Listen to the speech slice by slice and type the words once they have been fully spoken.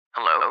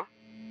Hello?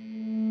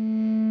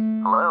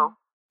 Hello?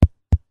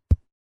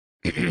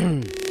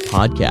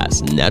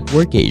 Podcast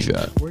Network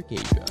Asia.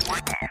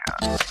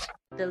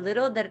 The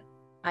little that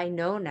I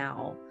know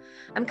now,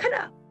 I'm kind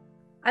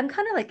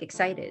of like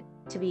excited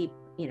to be,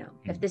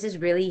 if this is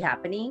really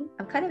happening,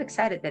 I'm kind of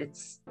excited that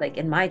it's like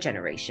in my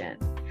generation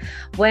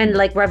when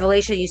like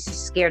Revelation used to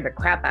scare the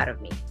crap out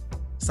of me.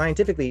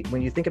 Scientifically,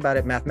 when you think about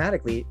it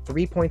mathematically,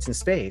 3 points in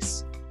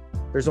space,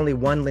 there's only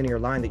one linear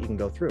line that you can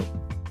go through.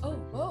 Oh,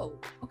 whoa.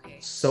 Okay.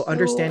 So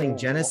understanding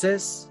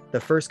Genesis, the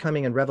first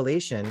coming, and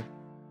Revelation,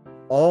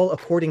 all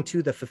according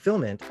to the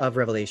fulfillment of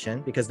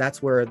Revelation, because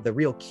that's where the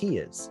real key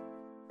is.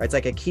 Right? It's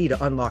like a key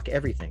to unlock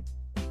everything.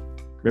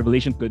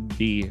 Revelation could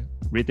be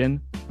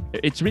written.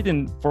 It's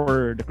written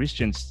for the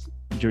Christians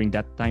during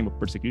that time of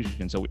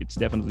persecution. So it's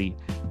definitely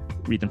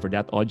written for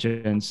that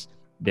audience.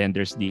 Then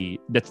that's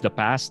the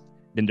past.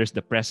 Then there's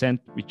the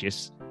present, which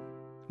is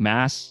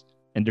mass.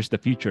 And there's the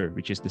future,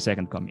 which is the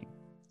second coming.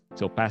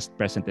 So past,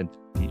 present, and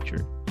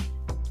future.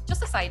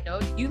 Just a side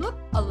note, you look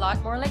a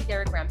lot more like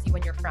Derek Ramsey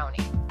when you're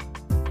frowning.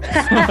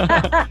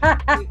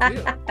 You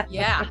do.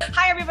 Yeah.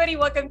 Hi, everybody.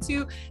 Welcome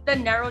to the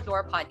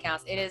RtoR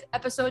podcast. It is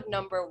episode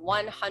number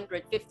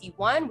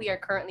 151. We are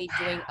currently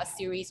doing a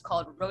series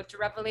called Road to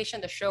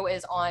Revelation. The show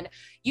is on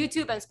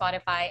YouTube and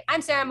Spotify.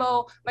 I'm Sarah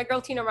Mo. My girl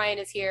Tina Ryan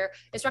is here.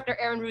 Instructor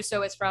Aaron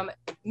Russo is from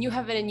New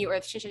Heaven and New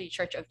Earth Shinshini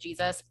Church of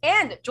Jesus.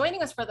 And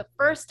joining us for the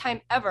first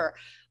time ever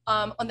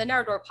on the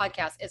RtoR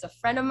podcast is a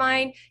friend of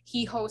mine.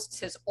 He hosts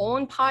his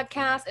own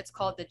podcast. It's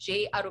called the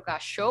Aruga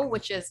Show,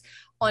 which is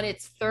on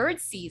its third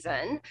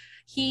season.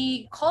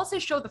 He calls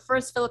his show the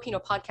first Filipino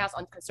podcast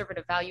on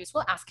conservative values.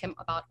 We'll ask him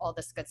about all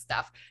this good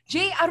stuff.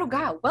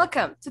 Aruga,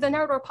 welcome to the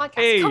RtoR podcast.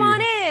 Hey. Come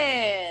on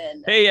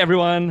in. Hey,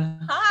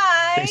 everyone.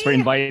 Hi. Thanks for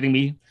inviting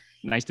me.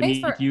 Nice to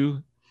Thanks meet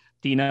you,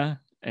 Tina,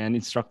 and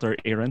instructor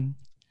Aaron.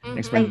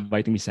 Thanks for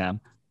inviting me, Sam.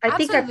 I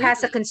think I Absolutely.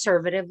 pass a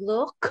conservative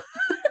look.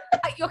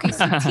 Okay,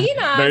 so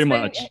Tina Very has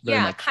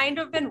much. kind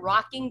of been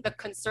rocking the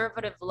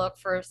conservative look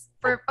for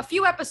a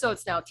few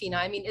episodes now, Tina.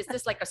 I mean, is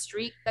this like a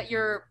streak that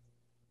you're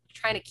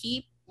trying to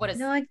keep? What is?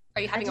 No,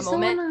 Are you having a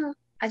moment?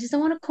 I just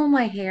don't want to comb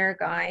my hair,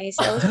 guys.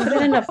 That was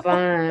put in the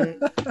fun.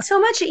 It's so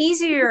much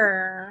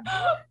easier.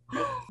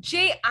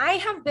 Jay, I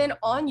have been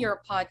on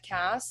your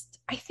podcast,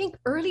 I think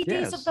early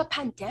days of Yes. the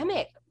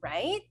pandemic,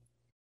 right?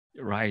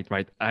 Right.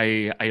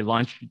 I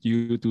launched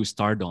you to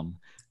stardom.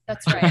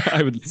 That's right.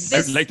 I would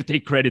like to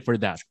take credit for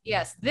that.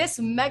 Yes, this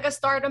mega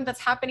stardom that's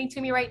happening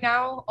to me right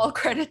now, all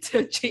credit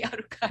to Jay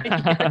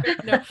Aruga.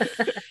 No.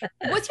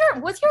 Was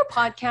your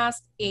podcast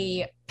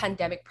a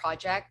pandemic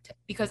project?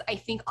 Because I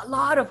think a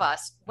lot of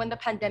us, when the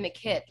pandemic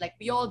hit, like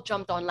we all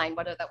jumped online,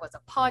 whether that was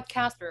a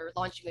podcast or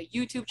launching a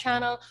YouTube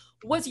channel.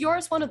 Was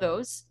yours one of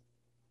those?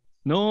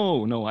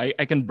 No.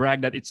 I can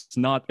brag that it's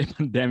not a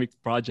pandemic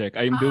project.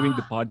 I am doing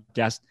the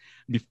podcast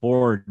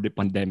before the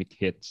pandemic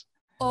hits.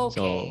 Okay.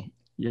 So,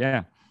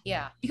 yeah.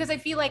 Yeah, because I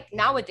feel like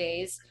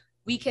nowadays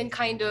we can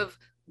kind of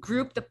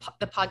group the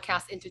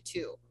podcast into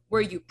two. Were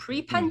you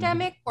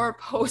pre-pandemic or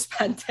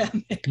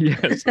post-pandemic?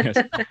 Yes.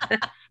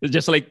 It's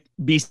just like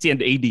BC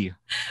and AD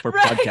for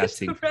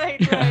podcasting.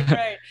 Right.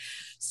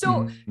 So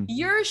Mhm.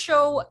 your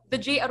show, the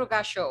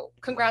Aruga Show,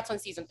 congrats on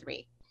season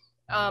 3.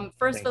 First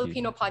Thank you.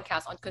 Filipino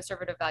podcast on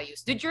conservative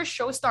values. Did your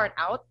show start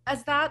out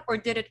as that, or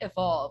did it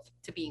evolve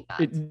to being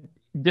that? It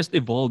just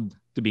evolved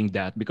to being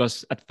that,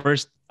 because at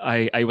first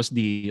I was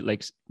the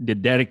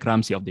Derek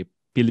Ramsey of the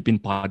Philippine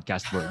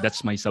podcast world.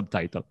 That's my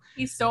subtitle.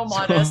 He's so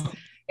modest.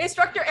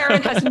 Instructor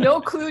Aaron has no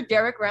clue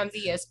Derek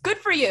Ramsey is. Good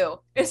for you,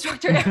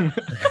 Instructor Aaron.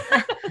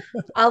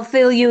 I'll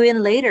fill you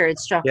in later,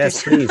 instructor.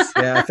 Yes, please.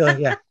 Yeah, I feel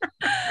I'm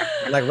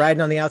like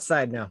riding on the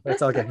outside now.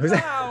 That's okay. Who's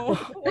that?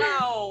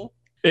 Wow.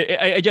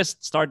 I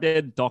just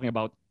started talking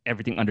about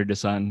everything under the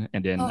sun,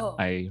 and then Oh.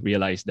 I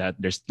realized that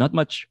there's not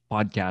much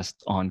podcast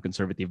on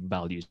conservative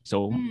values,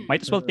 so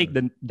might as well take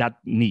that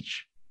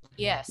niche,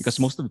 Yes. because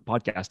most of the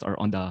podcasts are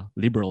on the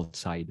liberal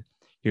side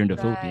here in the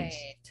Philippines.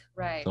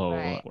 Right. So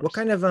What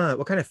kind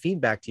of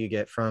feedback do you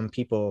get from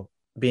people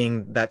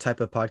being that type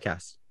of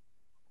podcast?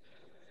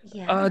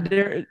 Yeah.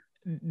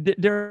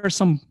 There are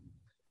some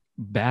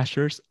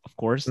bashers, of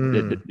course.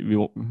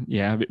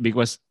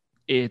 Because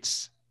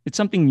it's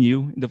something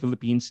new in the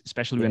Philippines,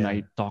 especially when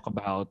I talk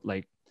about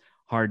like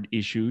hard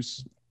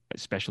issues,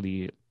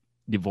 especially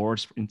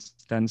divorce, for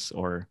instance,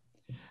 or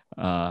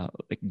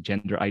like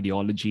gender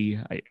ideology.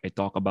 I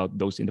talk about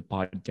those in the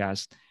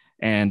podcast,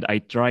 and I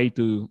try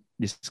to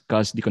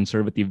discuss the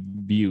conservative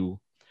view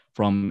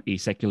from a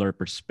secular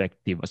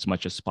perspective as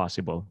much as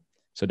possible,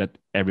 so that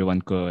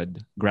everyone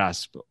could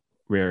grasp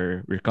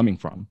where we're coming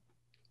from.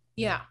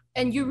 Yeah.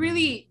 And you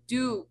really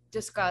do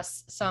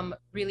discuss some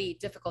really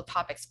difficult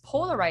topics,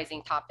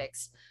 polarizing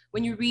topics.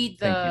 When you read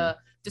the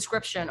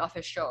description of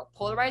his show,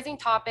 polarizing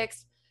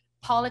topics,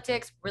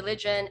 politics,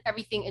 religion,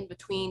 everything in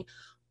between,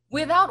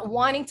 without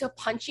wanting to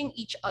punching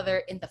each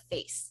other in the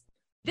face.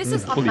 This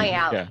is up my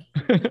alley.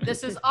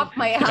 This is up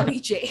my alley,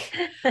 Jay.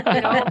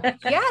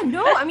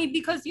 I mean,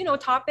 because,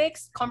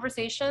 topics,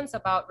 conversations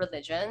about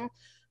religion,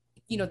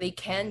 they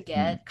can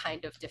get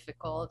kind of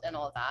difficult and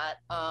all that.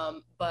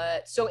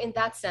 But so in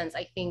that sense,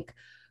 I think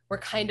we're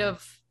kind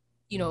of,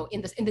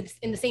 in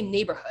the same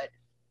neighborhood,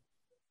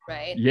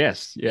 right?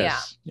 Yes. Yeah.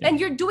 And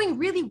you're doing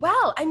really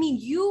well. I mean,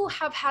 you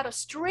have had a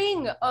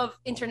string of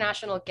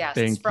international guests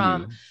Thank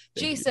from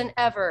you. Jason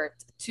Everett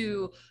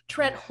to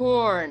Trent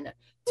Horn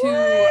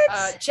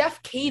to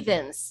Jeff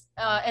Cavins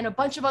and a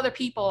bunch of other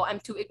people I'm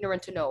too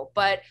ignorant to know.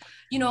 But,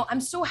 I'm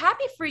so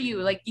happy for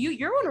you. Like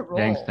you're on a roll.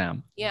 Thanks,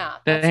 Sam. Yeah.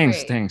 That's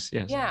Thanks.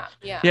 great. Yes.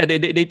 Yeah. Yeah,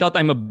 they thought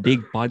I'm a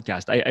big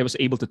podcast. I was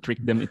able to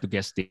trick them into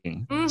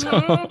guesting.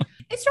 Mm-hmm.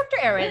 Instructor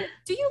Aaron,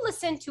 do you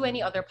listen to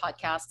any other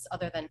podcasts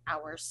other than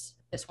ours?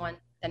 This one,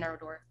 the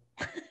RtoR?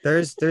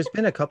 There's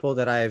been a couple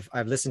that I've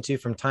listened to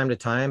from time to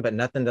time, but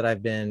nothing that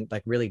I've been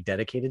like really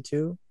dedicated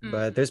to.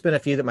 But there's been a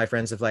few that my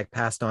friends have like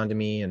passed on to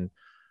me, and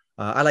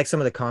I like some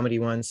of the comedy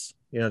ones.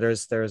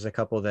 There's a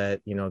couple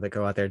that that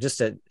go out there just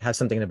to have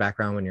something in the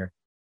background when you're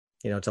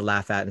to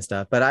laugh at and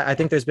stuff. But I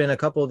think there's been a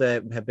couple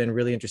that have been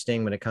really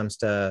interesting when it comes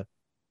to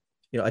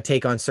a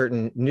take on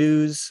certain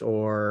news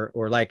or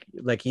like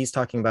he's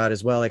talking about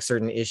as well, like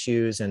certain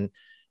issues. And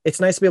it's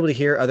nice to be able to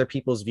hear other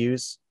people's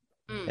views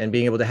and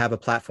being able to have a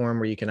platform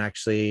where you can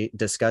actually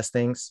discuss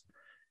things.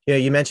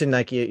 You mentioned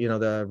like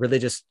the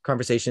religious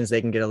conversations,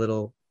 they can get a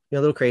little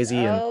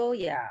crazy. Oh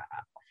yeah.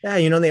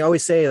 Yeah, they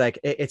always say like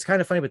it's kind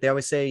of funny, but they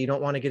always say you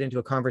don't want to get into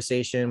a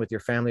conversation with your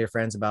family or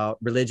friends about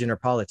religion or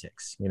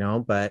politics,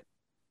 but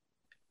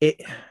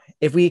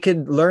if we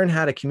could learn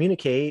how to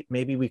communicate,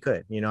 maybe we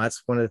could.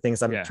 That's one of the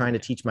things I'm trying to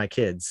teach my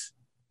kids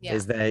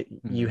is that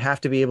you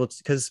have to be able to,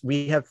 because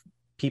we have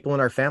people in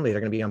our family that are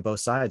going to be on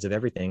both sides of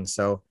everything.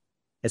 So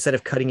instead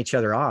of cutting each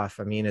other off,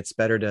 I mean, it's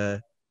better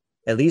to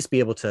at least be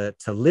able to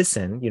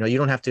listen. You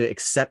don't have to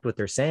accept what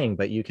they're saying,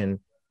 but you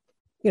can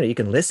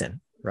listen,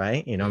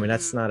 right? I mean,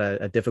 that's not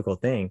a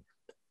difficult thing.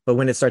 But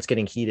when it starts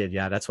getting heated,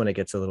 that's when it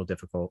gets a little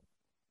difficult.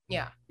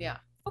 Yeah.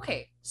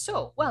 Okay,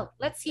 so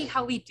let's see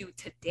how we do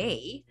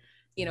today.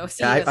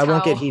 I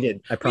won't get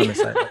heated. I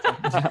promise.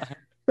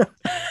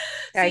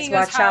 Guys,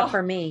 watch out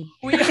for me.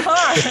 We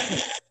are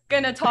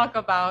gonna talk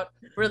about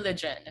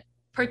religion,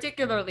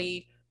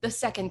 particularly the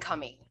second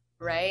coming,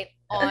 right?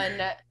 On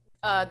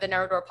the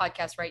RtoR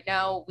podcast right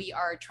now, we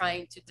are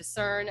trying to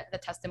discern the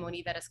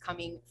testimony that is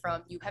coming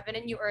from New Heaven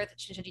and New Earth,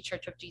 Trinity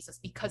Church of Jesus,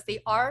 because they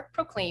are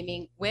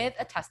proclaiming with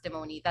a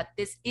testimony that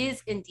this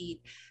is indeed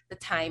the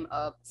time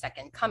of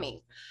second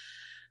coming.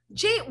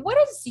 Jay, what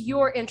is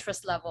your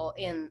interest level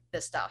in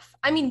this stuff?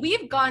 I mean,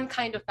 we've gone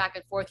kind of back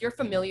and forth. You're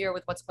familiar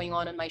with what's going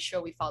on in my show.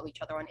 We follow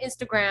each other on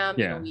Instagram.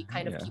 We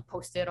kind of keep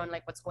posted on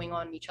like what's going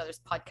on in each other's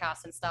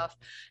podcasts and stuff.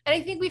 And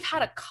I think we've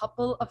had a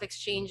couple of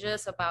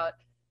exchanges about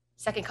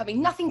second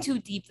coming. Nothing too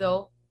deep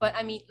though. But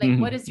I mean, like,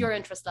 what is your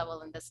interest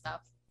level in this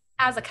stuff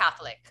as a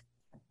Catholic?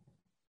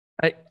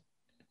 I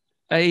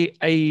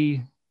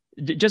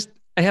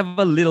have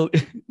a little,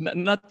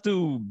 not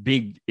too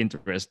big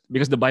interest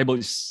because the Bible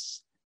is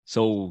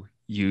so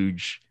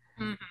huge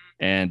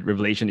and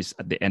Revelation is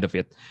at the end of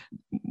it.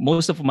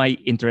 Most of my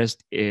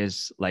interest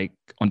is like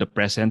on the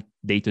present,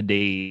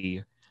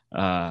 day-to-day,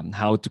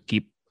 how to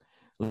keep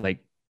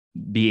like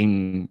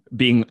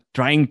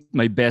trying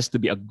my best to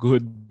be a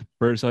good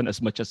person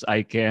as much as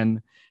I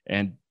can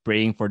and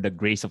praying for the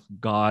grace of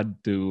God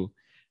to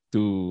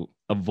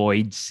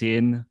avoid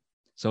sin.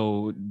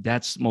 So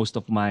that's most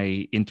of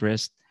my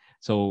interest.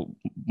 So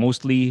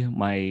mostly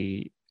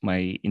my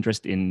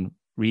interest in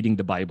reading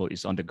the Bible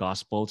is on the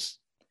Gospels,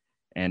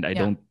 and I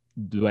don't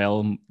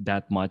dwell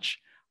that much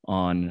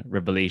on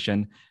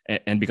Revelation.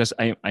 And because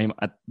I'm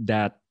at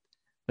that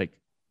like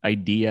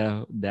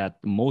idea that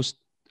most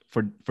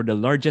for the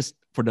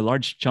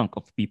large chunk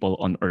of people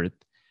on earth,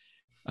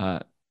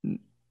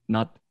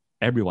 not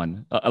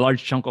everyone, a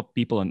large chunk of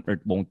people on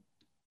earth won't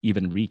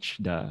even reach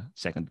the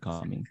second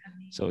coming.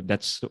 So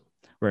that's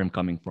where I'm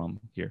coming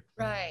from here.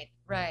 Right.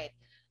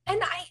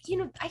 And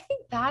I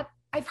think that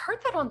I've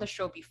heard that on the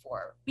show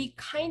before. We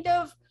kind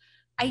of,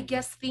 I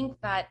guess,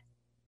 think that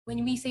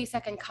when we say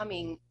second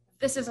coming,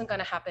 this isn't going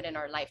to happen in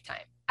our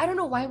lifetime. I don't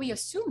know why we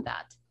assume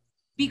that,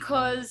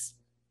 because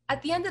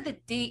at the end of the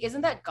day,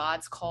 isn't that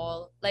God's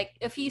call? Like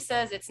if he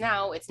says it's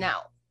now, it's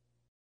now.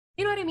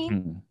 You know what I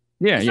mean?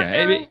 Yeah.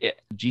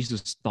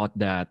 Jesus thought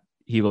that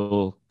he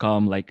will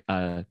come like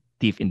a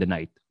thief in the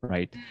night,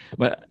 right?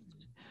 But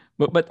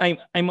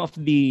I'm of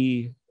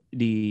the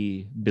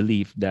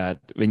belief that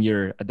when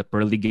you're at the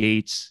pearly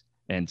gates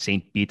and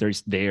Saint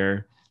Peter's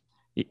there,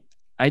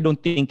 I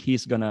don't think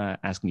he's gonna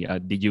ask me,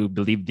 did you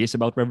believe this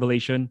about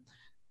Revelation?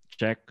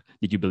 Check.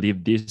 Did you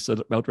believe this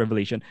about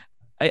Revelation?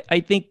 I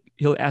think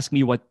he'll ask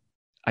me what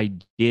I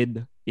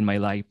did in my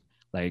life.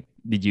 Like,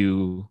 did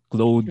you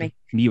clothe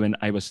me when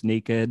I was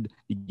naked?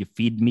 Did you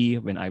feed me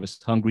when I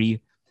was hungry?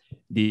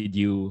 Did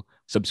you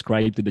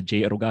subscribe to the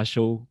Aruga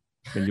show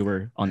when you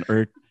were on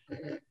earth?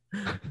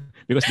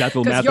 Because that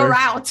will matter. Because you're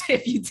out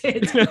if you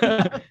did.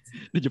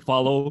 Did you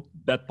follow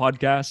that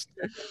podcast?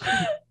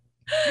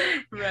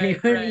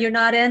 Right. You're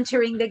not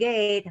entering the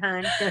gate,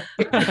 hon.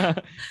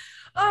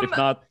 If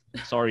not,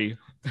 sorry.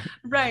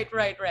 Right.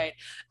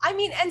 I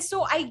mean, and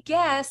so I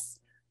guess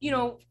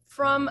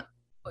from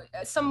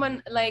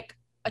someone like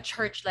a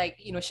church like,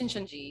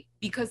 Shincheonji,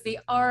 because they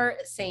are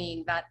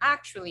saying that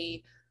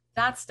actually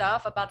that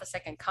stuff about the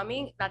second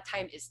coming, that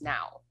time is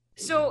now.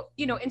 So,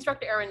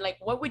 Instructor Aaron, like,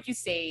 what would you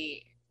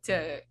say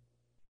to,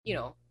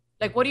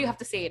 like, what do you have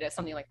to say to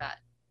something like that?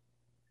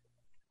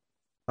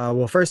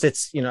 Well, first,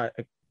 it's,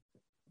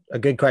 a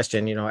good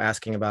question,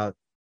 asking about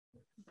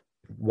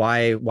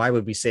why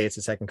would we say it's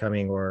the second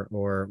coming,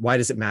 or why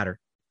does it matter,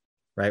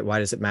 right? Why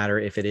does it matter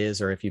if it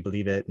is or if you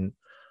believe it? And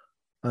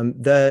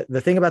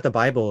the thing about the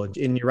Bible,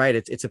 and you're right,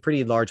 it's a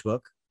pretty large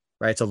book,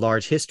 right? It's a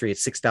large history.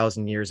 It's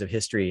 6,000 years of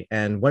history.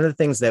 And one of the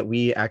things that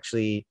we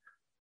actually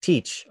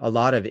teach a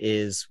lot of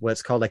is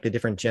what's called like the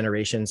different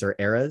generations or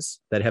eras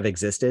that have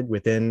existed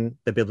within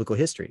the biblical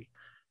history.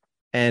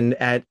 And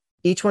at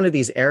each one of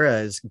these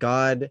eras,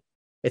 God,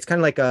 it's kind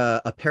of like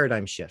a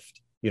paradigm shift,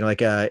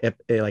 like an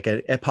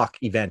epoch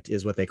event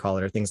is what they call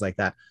it, or things like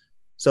that.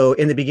 So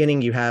in the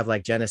beginning, you have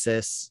like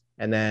Genesis,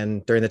 and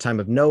then during the time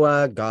of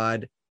Noah,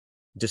 God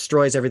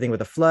destroys everything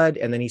with a flood,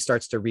 and then he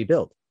starts to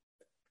rebuild.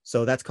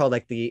 So that's called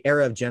like the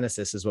era of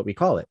Genesis is what we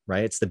call it,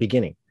 right? It's the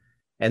beginning.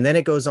 And then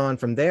it goes on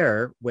from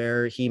there,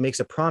 where he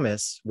makes a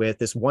promise with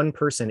this one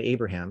person,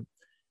 Abraham,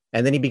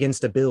 and then he begins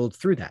to build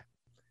through that.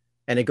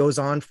 And it goes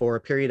on for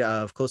a period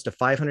of close to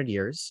 500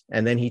 years.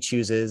 And then he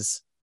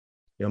chooses,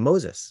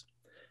 Moses.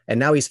 And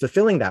now he's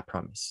fulfilling that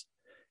promise.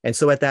 And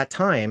so at that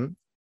time,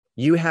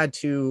 you had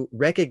to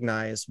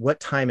recognize what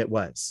time it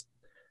was.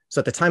 So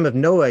at the time of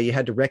Noah, you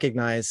had to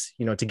recognize,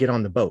 to get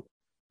on the boat,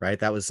 right?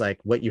 That was like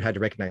what you had to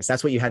recognize.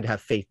 That's what you had to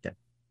have faith in.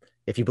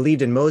 If you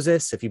believed in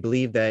Moses, if you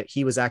believed that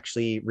he was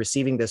actually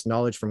receiving this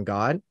knowledge from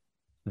God,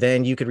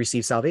 then you could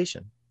receive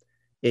salvation.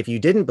 If you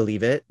didn't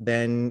believe it,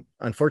 then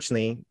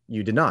unfortunately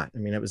you did not. I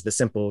mean, it was the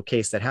simple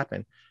case that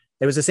happened.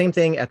 It was the same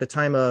thing at the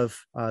time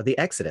of the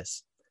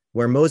Exodus,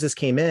 where Moses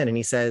came in and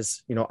he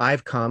says,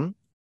 I've come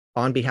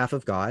on behalf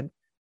of God,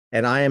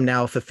 and I am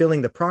now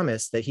fulfilling the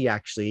promise that he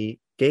actually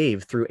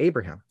gave through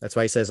Abraham. That's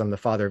why he says, I'm the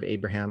father of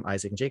Abraham,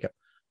 Isaac, and Jacob.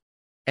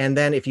 And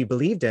then if you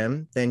believed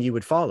him, then you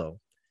would follow.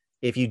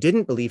 If you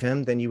didn't believe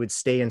him, then you would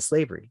stay in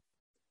slavery.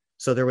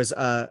 So there was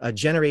a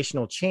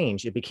generational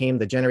change. It became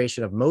the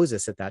generation of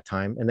Moses at that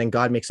time. And then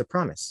God makes a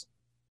promise,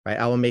 right?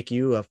 I will make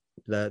you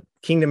the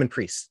kingdom and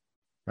priests,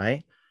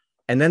 right?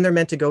 And then they're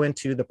meant to go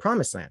into the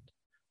promised land.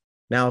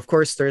 Now, of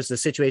course, there's the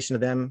situation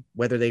of them,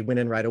 whether they went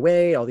in right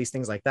away, all these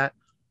things like that.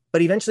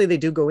 But eventually they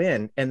do go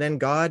in, and then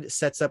God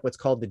sets up what's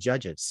called the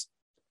judges.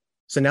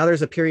 So now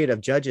there's a period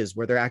of judges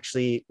where they're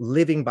actually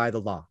living by the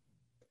law.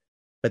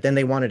 But then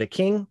they wanted a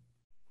king.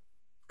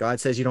 God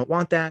says, you don't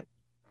want that.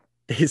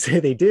 They say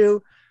they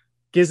do,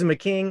 gives them a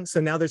king. So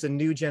now there's a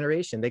new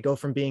generation. They go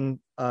from being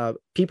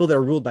people that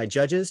are ruled by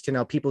judges to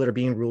now people that are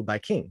being ruled by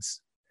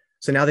kings.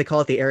 So now they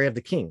call it the era of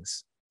the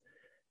kings.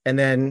 And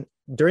then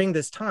during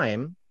this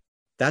time,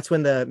 that's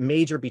when the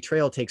major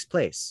betrayal takes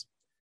place.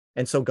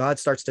 And so God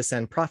starts to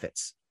send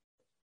prophets.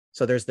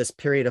 So there's this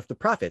period of the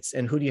prophets.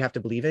 And who do you have to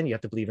believe in? You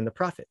have to believe in the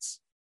prophets,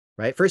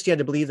 right? First, you had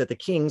to believe that the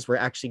kings were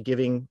actually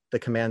giving the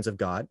commands of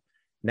God.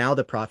 Now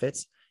the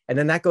prophets. And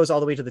then that goes all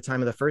the way to the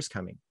time of the first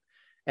coming.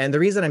 And the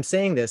reason I'm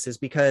saying this is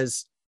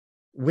because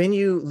when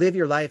you live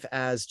your life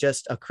as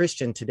just a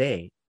Christian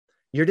today,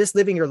 you're just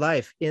living your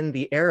life in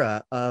the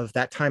era of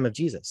that time of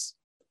Jesus,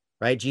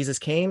 right? Jesus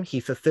came, he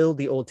fulfilled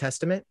the Old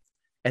Testament,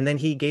 and then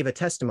he gave a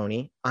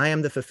testimony. I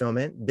am the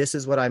fulfillment. This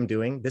is what I'm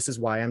doing. This is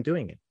why I'm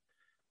doing it.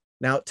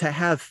 Now, to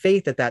have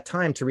faith at that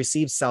time, to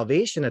receive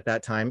salvation at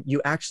that time,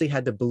 you actually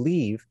had to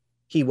believe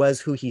he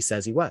was who he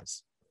says he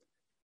was,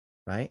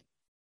 right?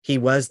 He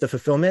was the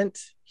fulfillment.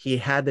 He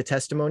had the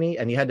testimony,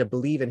 and you had to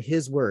believe in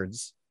his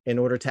words in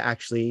order to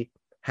actually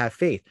have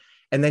faith.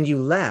 And then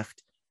you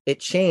left. It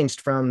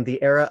changed from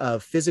the era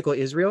of physical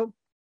Israel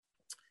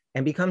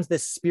and becomes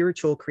this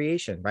spiritual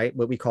creation, right?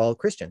 What we call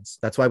Christians.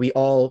 That's why we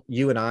all,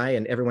 you and I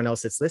and everyone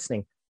else that's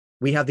listening,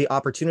 we have the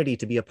opportunity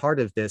to be a part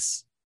of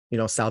this,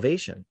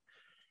 salvation.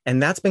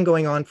 And that's been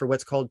going on for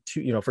what's called,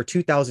 for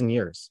 2,000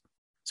 years.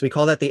 So we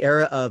call that the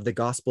era of the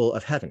gospel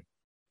of heaven.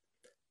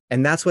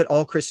 And that's what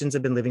all Christians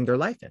have been living their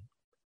life in,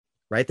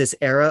 right? This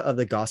era of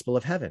the gospel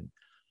of heaven.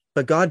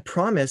 But God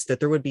promised that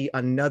there would be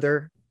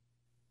another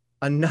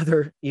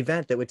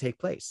event that would take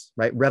place,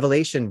 right?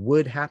 Revelation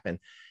would happen.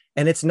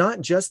 And it's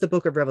not just the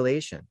book of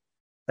Revelation.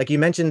 Like you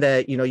mentioned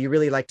that, you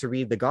really like to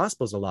read the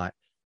Gospels a lot.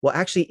 Well,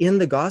 actually in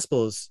the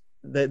Gospels,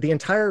 the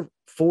entire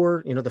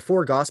the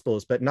four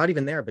Gospels, but not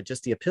even there, but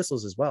just the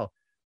epistles as well.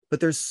 But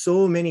there's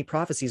so many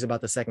prophecies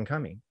about the second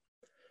coming.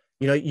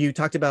 You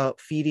talked about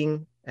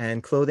feeding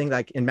and clothing,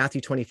 like in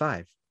Matthew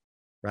 25,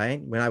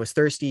 right? When I was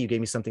thirsty, you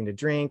gave me something to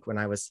drink. When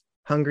I was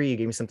hungry, you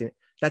gave me something.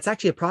 That's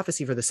actually a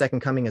prophecy for the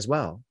second coming as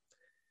well.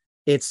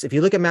 If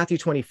you look at Matthew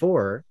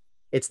 24,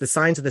 it's the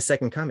signs of the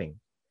second coming.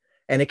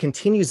 And it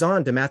continues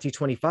on to Matthew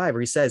 25,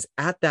 where he says,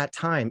 at that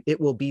time, it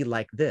will be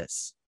like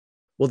this.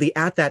 Well, the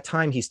at that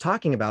time he's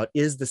talking about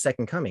is the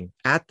second coming.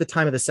 At the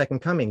time of the second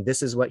coming,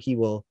 this is what he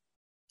will,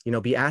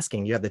 be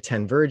asking. You have the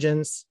 10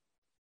 virgins,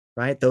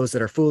 right? Those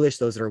that are foolish,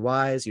 those that are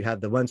wise. You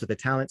have the ones with the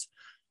talents.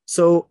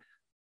 So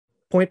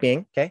point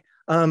being, okay,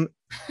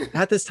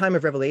 At this time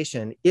of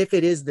revelation, if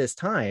it is this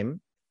time,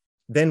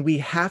 then we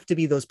have to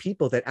be those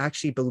people that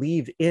actually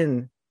believe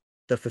in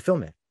the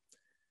fulfillment.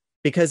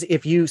 Because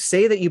if you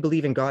say that you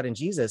believe in God and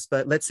Jesus,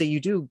 but let's say you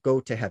do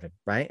go to heaven,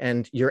 right?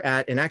 And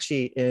and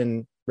actually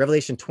in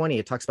Revelation 20,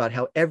 it talks about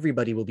how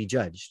everybody will be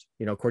judged,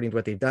 according to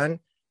what they've done,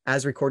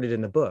 as recorded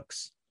in the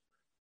books.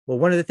 Well,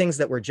 one of the things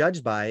that we're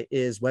judged by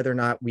is whether or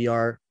not we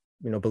are,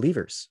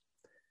 believers.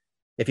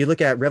 If you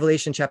look at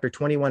Revelation chapter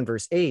 21,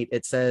 verse 8,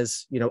 it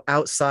says,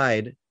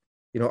 outside,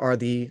 are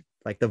the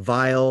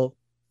vile,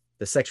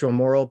 the sexual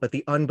immoral, but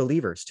the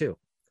unbelievers too.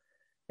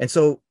 And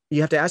so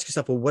you have to ask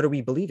yourself, well, what are we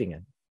believing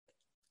in?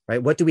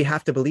 Right? What do we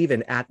have to believe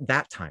in at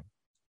that time?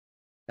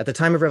 At the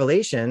time of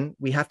revelation,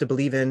 we have to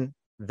believe in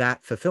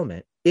that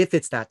fulfillment if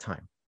it's that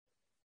time.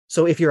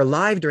 So if you're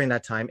alive during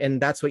that time,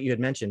 and that's what you had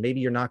mentioned, maybe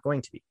you're not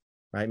going to be,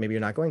 right? Maybe you're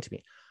not going to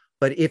be.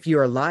 But if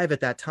you're alive at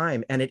that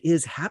time and it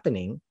is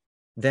happening,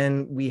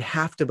 then we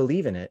have to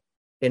believe in it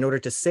in order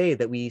to say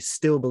that we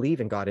still believe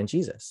in God and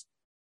Jesus.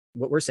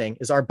 What we're saying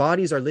is our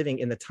bodies are living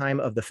in the time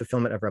of the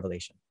fulfillment of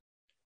revelation.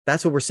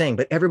 That's what we're saying.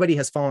 But everybody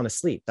has fallen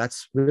asleep.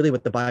 That's really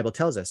what the Bible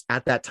tells us.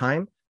 At that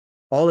time,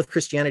 all of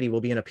Christianity will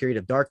be in a period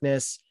of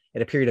darkness,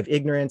 in a period of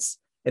ignorance,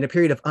 in a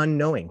period of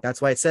unknowing.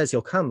 That's why it says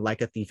he'll come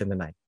like a thief in the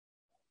night,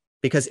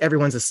 because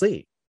everyone's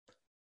asleep.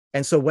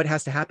 And so what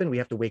has to happen? We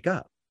have to wake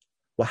up.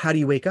 Well, how do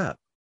you wake up?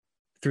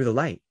 Through the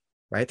light,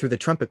 right? Through the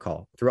trumpet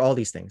call, through all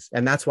these things.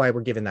 And that's why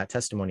we're given that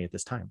testimony at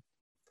this time.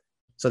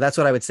 So that's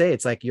what I would say.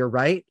 It's like, you're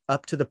right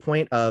up to the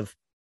point of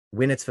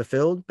when it's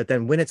fulfilled, but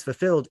then when it's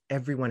fulfilled,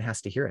 everyone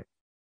has to hear it.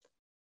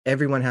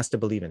 Everyone has to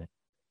believe in it.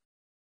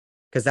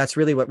 Because that's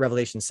really what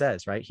Revelation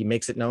says, right? He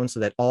makes it known so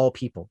that all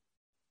people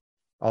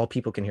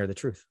can hear the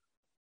truth.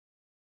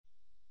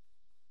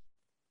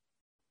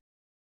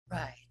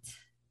 Right.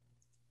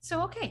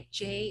 So, okay,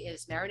 Jay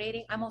is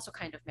marinating. I'm also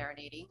kind of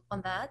marinating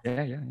on that.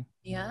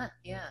 Yeah.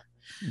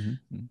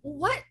 Mm-hmm.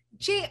 What,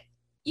 Jay,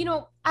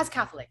 as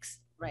Catholics,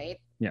 right?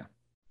 Yeah.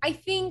 I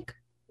think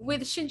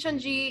with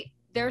Shincheonji,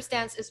 their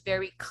stance is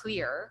very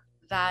clear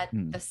that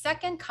the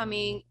second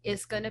coming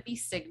is going to be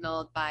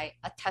signaled by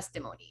a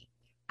testimony,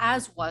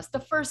 as was the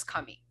first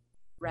coming,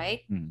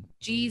 right?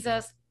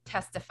 Jesus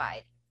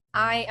testified,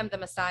 I am the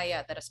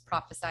Messiah that is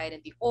prophesied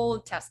in the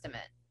Old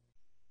Testament.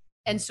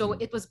 And so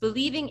it was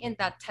believing in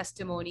that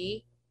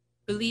testimony,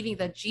 believing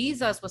that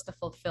Jesus was the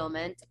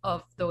fulfillment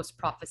of those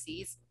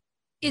prophecies,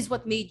 is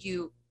what made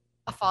you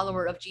a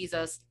follower of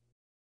Jesus,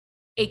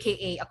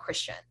 aka a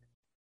Christian,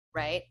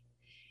 right?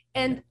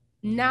 And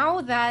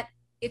now that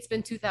it's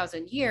been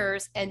 2,000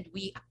 years and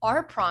we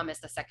are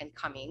promised a second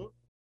coming,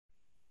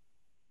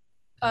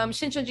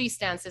 Shincheonji's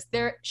stance is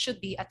there should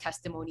be a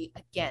testimony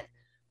again.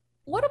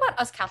 What about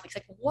us Catholics?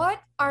 Like,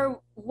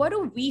 what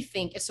do we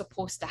think is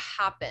supposed to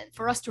happen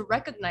for us to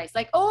recognize,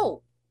 like,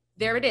 oh,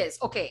 there it is.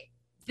 Okay,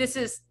 this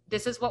is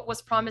what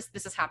was promised.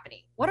 This is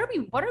happening. What are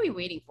we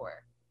waiting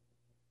for?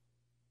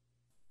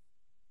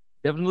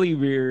 Definitely,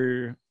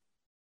 we're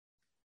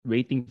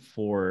waiting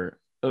for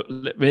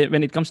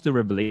when it comes to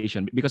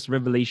Revelation, because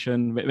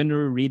Revelation, when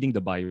we're reading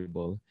the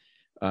Bible,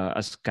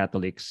 as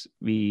Catholics,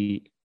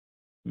 we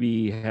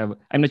have,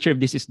 I'm not sure if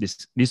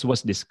this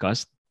was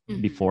discussed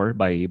before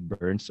by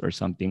Burns or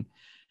something,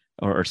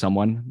 or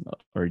someone,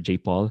 or J.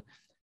 Paul.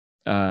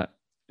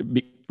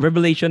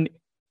 Revelation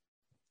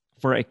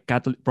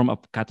from a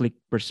Catholic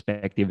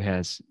perspective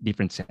has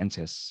different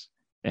senses,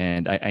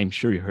 and I'm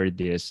sure you heard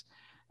this,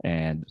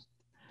 and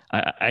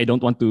I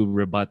don't want to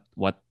rebut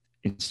what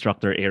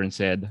instructor Aaron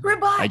said.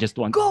 Rebut. I just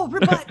want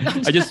rebut.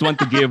 I just want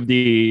to give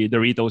the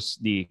Ritos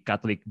the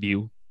Catholic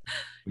view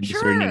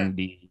concerning Sure.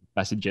 the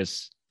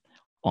passages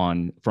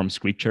from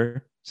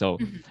Scripture. So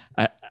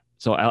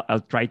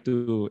I'll try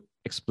to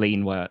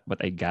explain what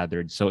I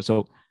gathered.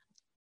 So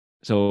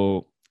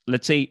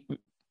let's say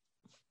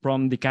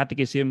from the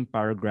Catechism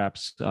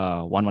paragraphs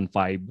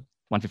 115,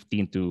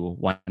 115 to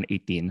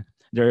 118,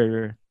 there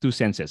are two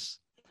senses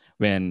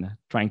when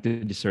trying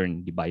to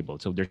discern the Bible.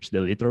 So there's the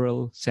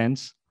literal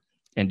sense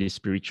and the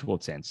spiritual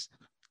sense.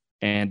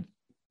 And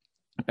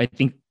I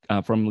think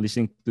from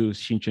listening to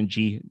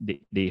Shincheonji,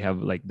 they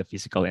have like the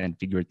physical and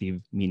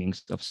figurative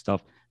meanings of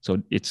stuff.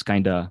 So it's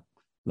kind of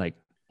like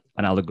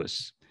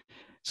analogous.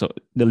 So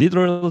the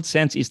literal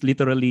sense is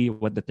literally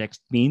what the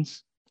text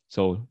means.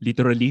 So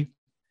literally,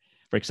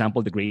 for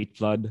example, the great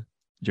flood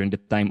during the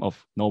time of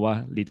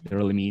Noah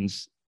literally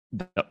means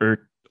the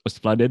earth was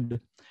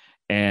flooded.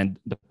 And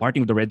the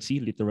parting of the Red Sea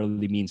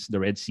literally means the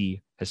Red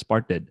Sea has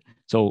parted.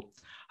 So,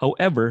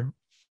 however,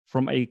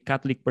 from a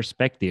Catholic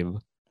perspective,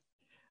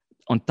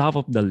 on top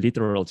of the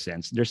literal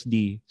sense, there's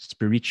the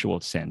spiritual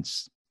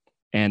sense.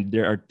 And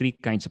there are three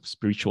kinds of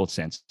spiritual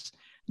sense.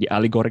 The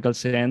allegorical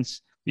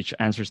sense, which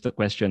answers the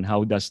question,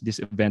 how does this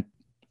event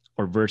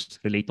or verse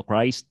relate to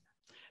Christ?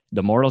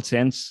 The moral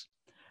sense,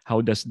 how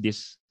does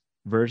this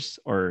verse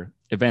or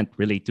event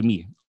relate to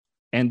me?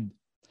 And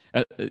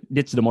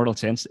that's the moral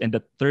sense. And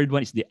the third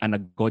one is the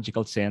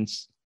anagogical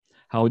sense.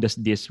 How does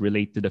this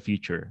relate to the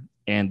future?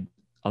 And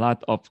a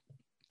lot of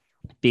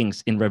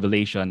things in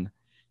Revelation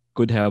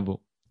could have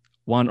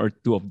one or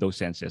two of those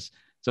senses.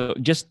 So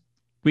just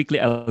quickly,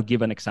 I'll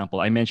give an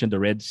example. I mentioned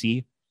the Red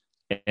Sea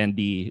and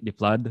the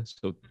flood.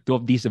 So two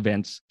of these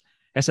events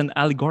has an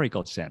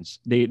allegorical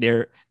sense. They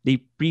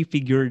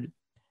prefigured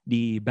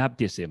the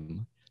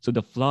baptism. So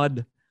the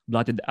flood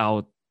blotted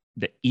out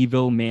the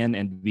evil men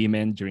and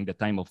women during the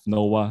time of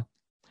Noah.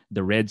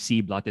 The Red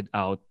Sea blotted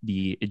out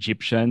the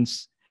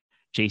Egyptians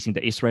chasing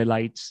the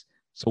Israelites.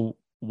 So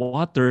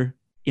water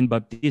in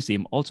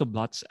baptism also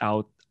blots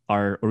out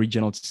our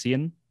original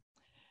sin,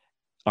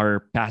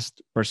 our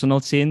past personal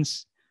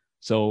sins.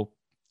 So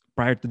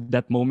prior to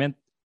that moment,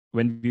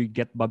 when we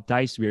get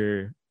baptized,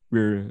 we're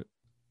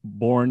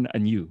born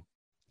anew.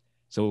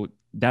 So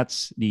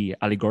that's the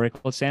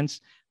allegorical sense.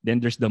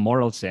 Then there's the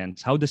moral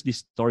sense. How does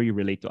this story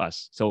relate to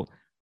us? So,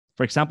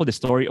 for example, the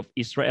story of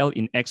Israel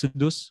in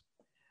Exodus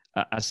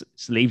as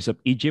slaves of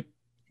Egypt,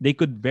 they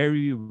could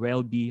very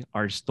well be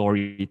our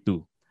story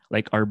too,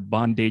 like our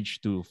bondage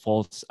to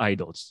false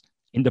idols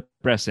in the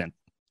present,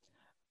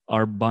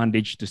 our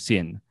bondage to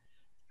sin.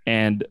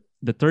 And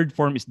the third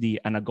form is the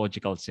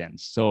anagogical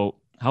sense.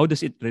 So, how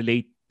does it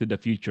relate to the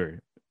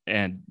future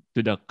and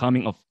to the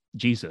coming of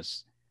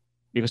Jesus?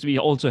 Because we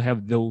also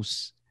have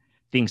those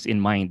things in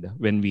mind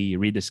when we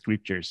read the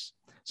scriptures.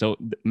 So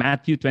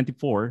Matthew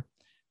 24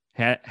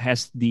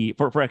 has the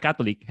for a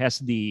Catholic has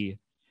the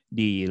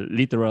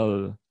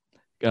literal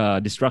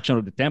destruction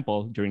of the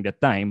temple during that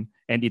time,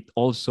 and it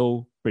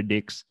also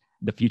predicts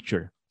the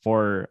future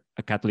for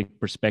a Catholic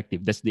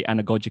perspective. That's the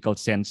anagogical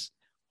sense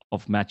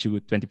of Matthew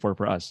 24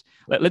 for us.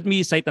 Let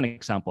me cite an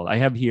example. I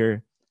have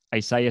here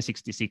Isaiah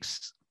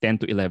 66, 10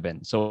 to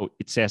 11. So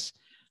it says,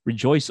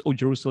 "Rejoice, O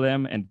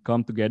Jerusalem, and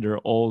come together,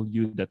 all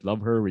you that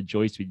love her.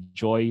 Rejoice with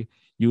joy,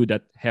 you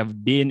that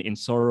have been in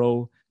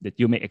sorrow, that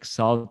you may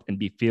exult and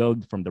be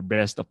filled from the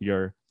breast of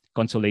your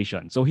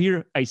consolation." So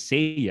here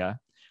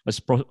Isaiah was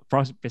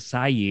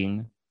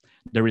prophesying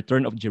the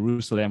return of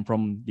Jerusalem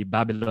from the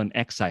Babylon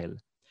exile.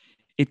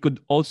 It could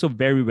also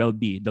very well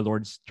be the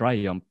Lord's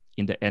triumph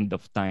in the end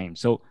of time.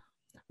 So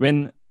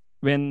when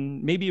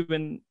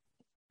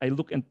I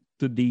look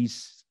into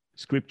these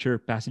scripture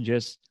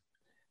passages,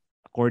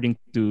 according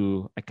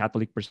to a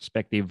Catholic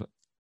perspective,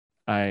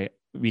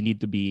 we need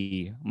to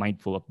be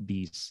mindful of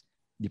these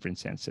different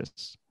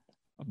senses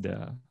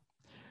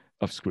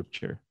of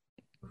scripture.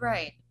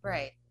 Right.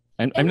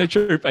 I'm not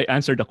sure if I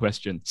answered the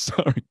question.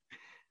 Sorry.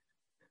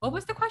 What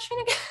was the question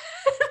again?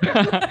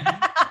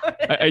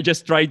 I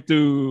just tried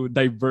to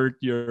divert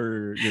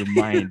your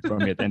mind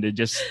from it, and it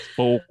just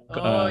spoke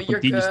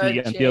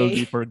continuously good, until Jay.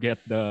 we forget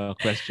the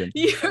question.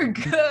 You're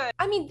good.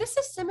 I mean, this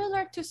is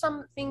similar to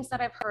some things that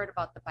I've heard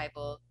about the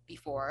Bible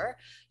before.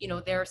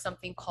 There's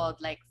something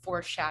called like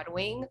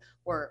foreshadowing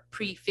or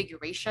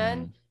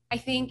prefiguration, I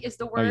think is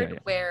the word, yeah.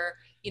 where,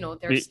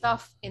 there's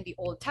stuff in the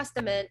Old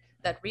Testament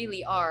that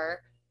really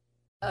are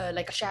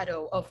like a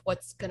shadow of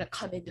what's going to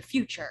come in the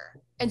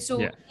future. And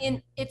so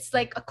it's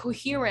like a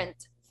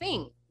coherent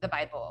thing, the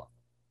Bible.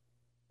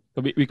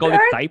 So we call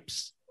it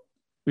types.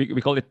 We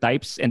call it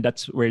types, and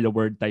that's where the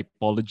word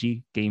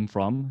typology came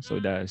from. So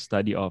the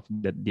study of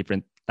the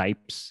different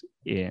types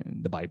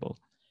in the Bible.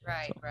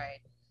 Right.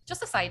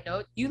 Just a side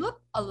note, you look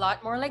a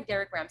lot more like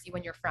Derek Ramsey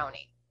when you're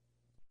frowning.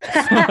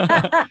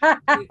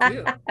 You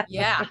do.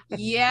 Yeah.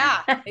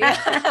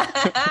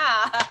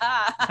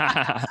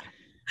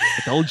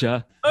 I told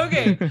ya.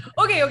 Okay.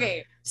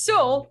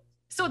 So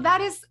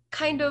that is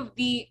kind of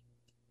the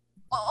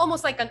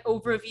almost like an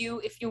overview,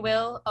 if you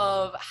will,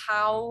 of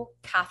how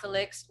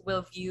Catholics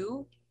will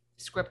view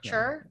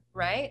scripture,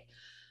 right?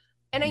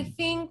 And I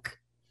think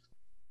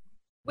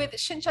with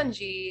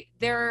Shincheonji,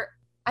 they're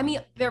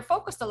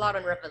focused a lot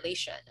on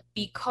Revelation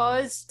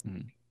because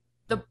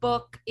the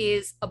book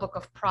is a book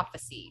of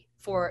prophecy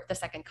for the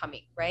second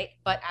coming, right?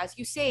 But as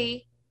you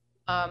say,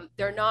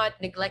 they're not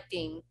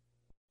neglecting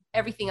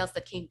everything else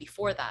that came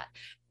before that.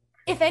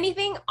 If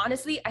anything,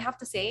 honestly, I have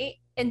to say,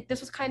 and this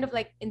was kind of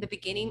like in the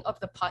beginning of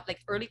the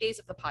early days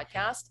of the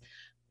podcast,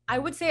 I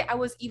would say I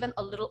was even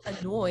a little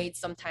annoyed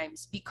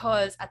sometimes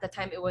because at the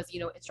time it was,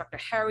 Instructor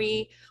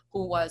Harry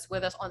who was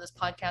with us on this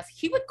podcast.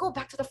 He would go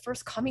back to the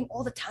first coming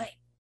all the time.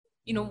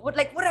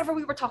 Whatever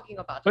we were talking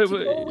about, he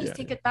would always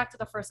take it back to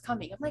the first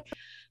coming. I'm like,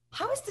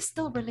 how is this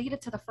still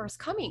related to the first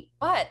coming?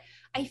 But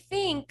I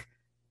think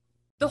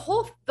the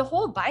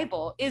whole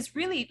Bible is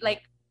really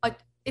like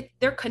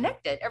they're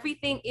connected.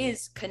 Everything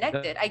is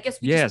connected. I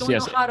guess we just don't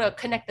know how to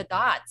connect the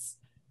dots.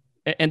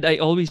 And I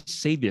always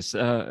say this: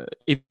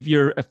 if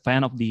you're a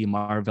fan of the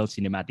Marvel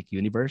Cinematic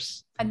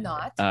Universe, I'm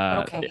not.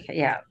 Okay.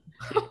 Yeah.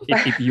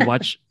 If you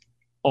watch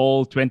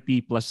all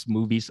 20 plus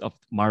movies of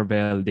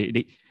Marvel,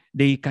 they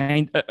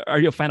are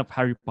you a fan of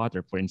Harry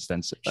Potter, for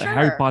instance? Sure.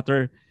 Harry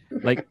Potter,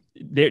 like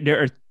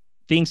there are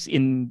things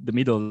in the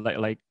middle,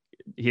 like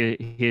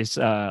his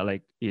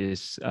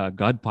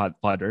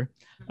godfather,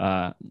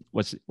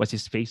 what's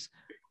his face?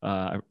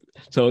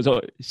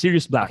 So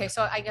Sirius Black. Okay,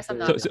 so I guess I'm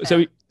not.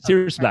 So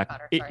Sirius Black.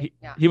 Potter,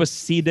 he was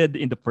seeded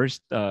in the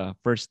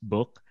first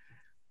book,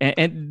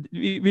 and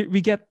we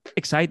get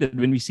excited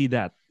when we see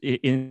that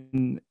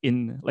in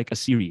like a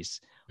series.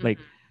 Like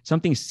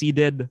something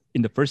seeded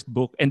in the first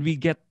book, and we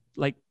get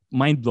like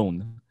mind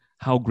blown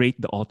how great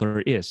the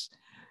author is.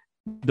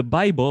 The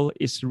Bible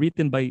is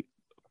written by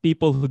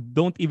people who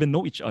don't even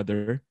know each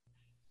other,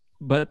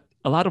 but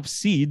a lot of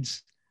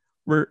seeds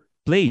were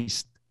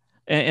placed,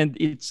 and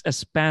it's a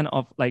span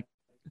of like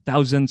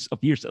thousands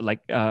of years, like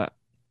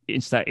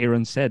Insta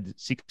Aaron said,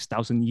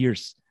 6,000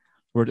 years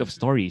worth of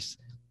stories.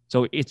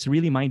 So it's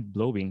really mind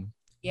blowing.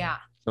 Yeah.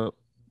 So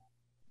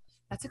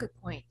that's a good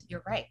point.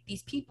 You're right.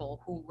 These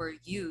people who were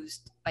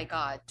used by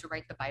God to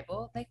write the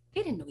Bible, like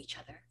they didn't know each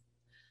other.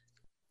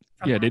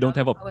 Yeah, they don't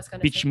have a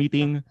pitch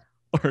meeting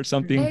or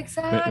something.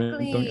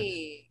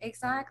 Exactly.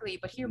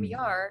 But here we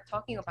are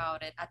talking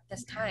about it at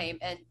this time,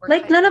 and we're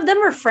like none of them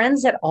were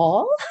friends at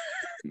all.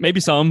 Maybe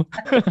some.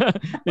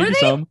 Maybe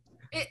some.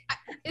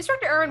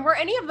 Instructor Aaron, were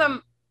any of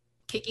them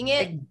kicking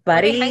it? Like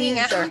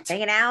buddies or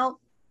hanging out?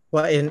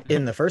 Well,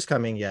 in the first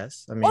coming,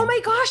 yes. I mean, oh my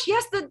gosh,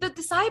 yes, the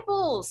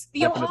disciples,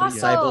 the apostles.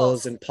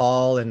 Disciples and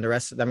Paul and the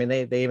rest. I mean,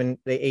 they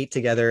ate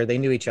together. They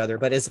knew each other.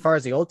 But as far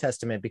as the Old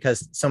Testament,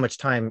 because so much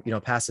time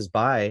passes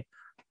by,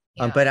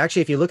 but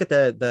actually, if you look at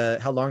the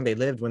how long they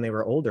lived when they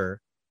were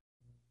older,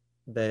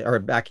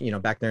 back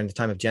there in the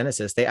time of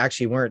Genesis, they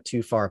actually weren't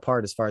too far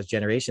apart as far as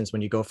generations.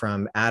 When you go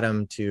from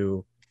Adam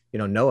to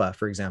Noah,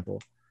 for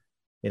example,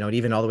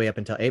 even all the way up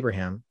until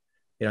Abraham.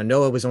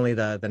 Noah was only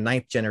the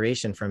ninth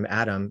generation from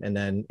Adam, and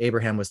then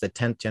Abraham was the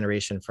 10th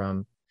generation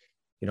from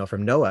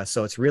Noah.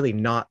 So it's really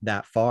not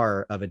that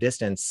far of a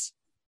distance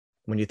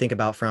when you think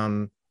about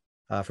from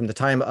the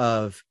time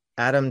of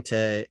Adam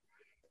to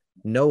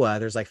Noah.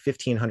 There's like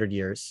 1,500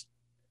 years,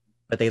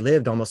 but they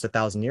lived almost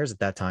 1,000 years at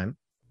that time.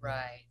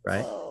 Right.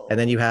 Whoa. And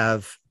then you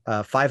have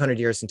 500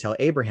 years until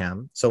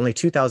Abraham. So only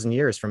 2,000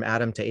 years from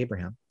Adam to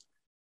Abraham.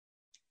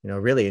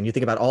 Really, and you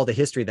think about all the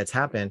history that's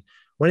happened.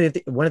 One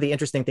of the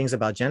interesting things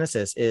about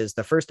Genesis is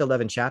the first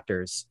 11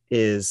 chapters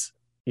is,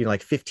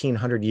 like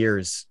 1,500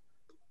 years,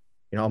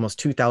 almost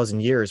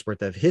 2,000 years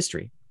worth of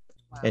history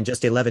in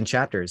just 11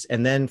 chapters.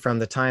 And then from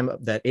the time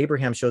that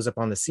Abraham shows up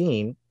on the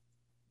scene,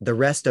 the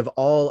rest of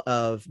all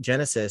of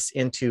Genesis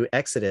into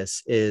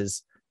Exodus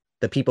is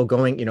the people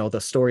going, the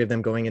story of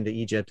them going into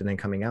Egypt and then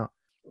coming out.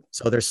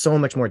 So there's so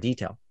much more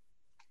detail.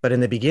 But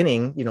in the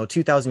beginning,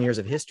 2,000 years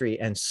of history,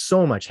 and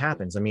so much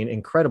happens. I mean,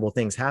 incredible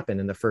things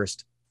happen in the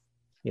first,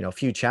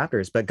 few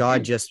chapters, but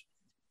God just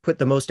put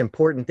the most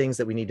important things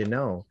that we need to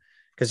know.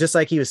 Because just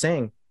like he was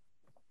saying,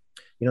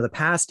 the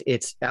past,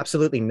 it's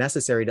absolutely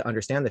necessary to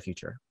understand the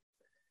future.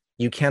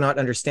 You cannot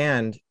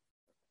understand,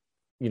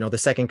 the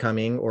second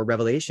coming or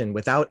Revelation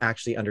without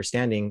actually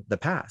understanding the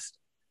past.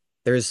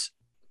 There's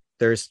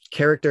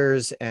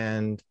characters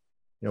and,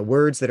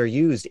 words that are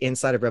used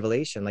inside of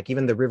Revelation, like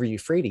even the river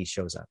Euphrates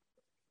shows up.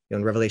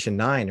 In Revelation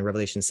 9 and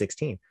Revelation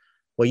 16.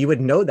 Well, you would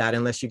know that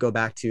unless you go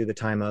back to the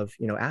time of,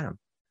 Adam,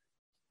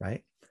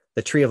 right?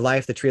 The tree of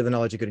life, the tree of the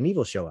knowledge of good and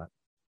evil show up.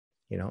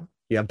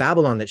 You have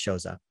Babylon that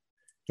shows up,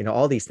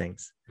 all these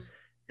things.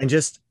 And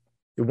just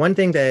one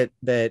thing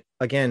that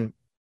again,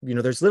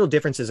 there's little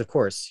differences, of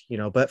course,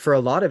 but for a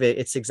lot of it,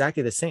 it's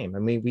exactly the same. I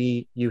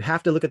mean, you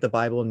have to look at the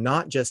Bible,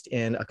 not just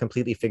in a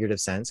completely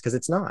figurative sense, because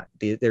it's not.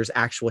 There's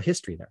actual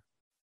history there,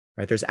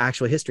 right? There's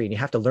actual history, and you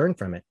have to learn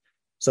from it.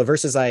 So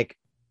verses like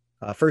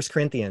 1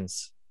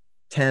 Corinthians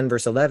 10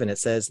 verse 11, it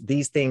says,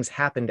 these things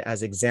happened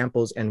as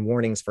examples and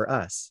warnings for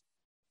us,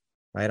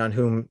 right? On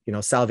whom,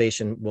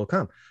 salvation will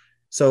come.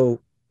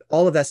 So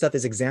all of that stuff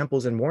is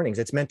examples and warnings.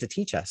 It's meant to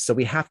teach us. So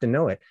we have to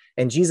know it.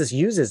 And Jesus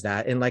uses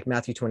that in like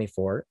Matthew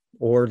 24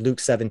 or Luke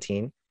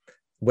 17,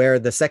 where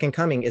the second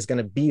coming is going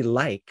to be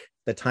like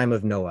the time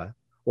of Noah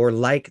or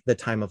like the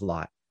time of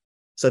Lot.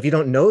 So if you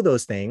don't know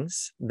those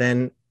things,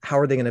 then how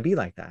are they going to be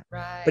like that?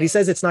 Right. But he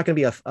says it's not going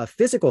to be a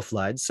physical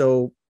flood.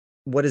 So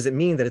what does it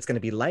mean that it's going to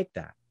be like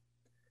that?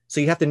 So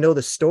you have to know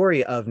the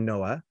story of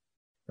Noah,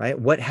 right?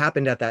 What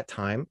happened at that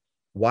time,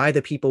 why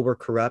the people were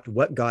corrupt,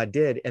 what God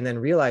did, and then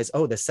realize,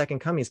 oh, the second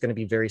coming is going to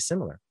be very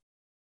similar.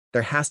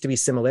 There has to be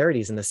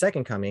similarities in the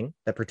second coming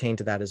that pertain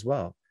to that as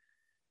well.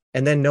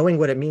 And then knowing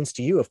what it means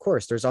to you, of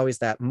course, there's always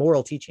that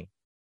moral teaching,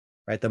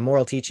 right? The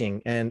moral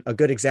teaching, and a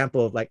good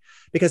example of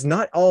because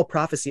not all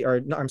prophecy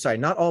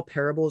not all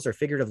parables or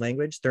figurative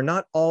language, they're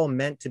not all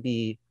meant to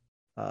be,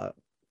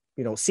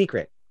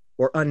 secret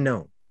or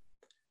unknown.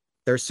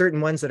 There are certain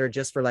ones that are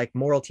just for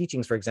moral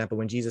teachings. For example,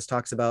 when Jesus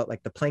talks about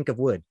the plank of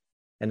wood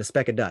and the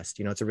speck of dust,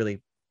 it's a really,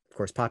 of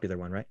course, popular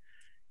one, right?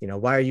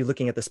 Why are you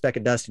looking at the speck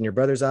of dust in your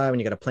brother's eye when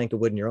you got a plank of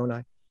wood in your own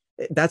eye?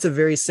 That's a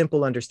very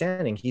simple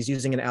understanding. He's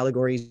using an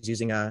allegory, he's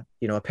using a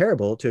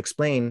parable to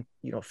explain,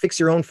 fix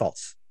your own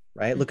faults,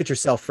 right? Look at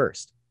yourself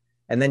first,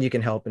 and then you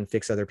can help and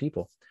fix other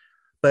people.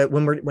 But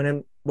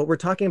what we're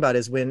talking about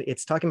is when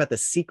it's talking about the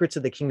secrets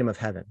of the kingdom of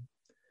heaven.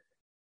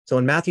 So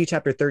in Matthew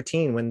chapter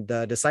 13, when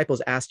the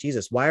disciples asked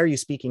Jesus, why are you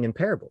speaking in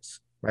parables,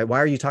 right? Why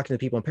are you talking to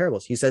people in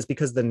parables? He says,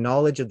 because the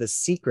knowledge of the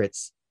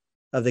secrets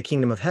of the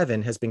kingdom of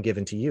heaven has been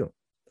given to you,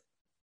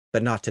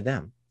 but not to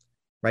them,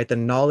 right? The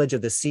knowledge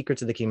of the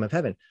secrets of the kingdom of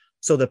heaven.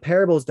 So the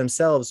parables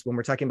themselves, when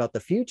we're talking about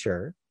the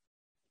future,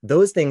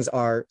 those things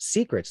are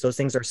secrets. Those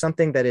things are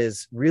something that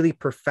is really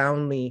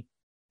profoundly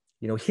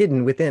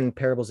hidden within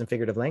parables and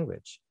figurative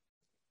language.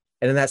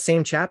 And in that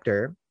same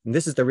chapter, and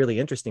this is the really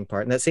interesting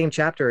part, in that same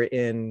chapter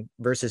in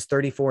verses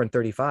 34 and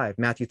 35,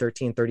 Matthew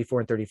 13, 34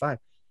 and 35,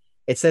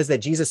 it says that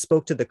Jesus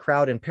spoke to the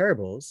crowd in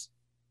parables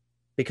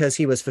because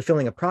he was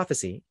fulfilling a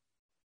prophecy,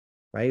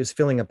 right? He was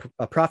fulfilling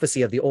a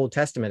prophecy of the Old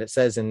Testament. It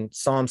says in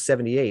Psalm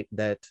 78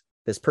 that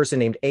this person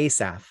named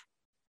Asaph,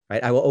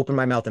 right? I will open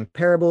my mouth in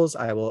parables.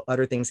 I will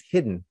utter things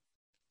hidden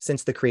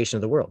since the creation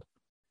of the world.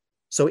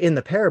 So in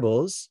the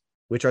parables,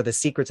 which are the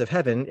secrets of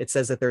heaven, it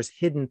says that there's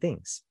hidden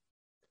things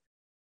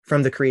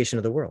from the creation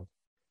of the world.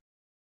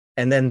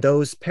 And then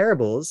those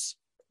parables,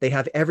 they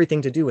have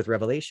everything to do with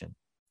revelation.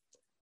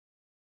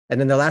 And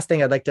then the last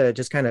thing I'd like to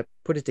just kind of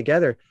put it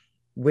together,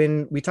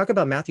 when we talk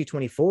about Matthew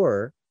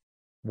 24,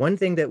 one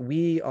thing that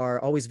we are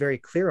always very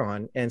clear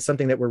on, and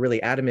something that we're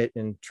really adamant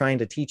in trying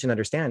to teach and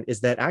understand,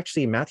 is that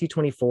actually Matthew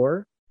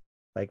 24,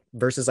 like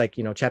verses like,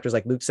 chapters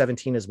like Luke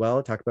 17 as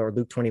well, talk about, or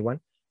Luke 21,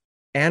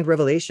 and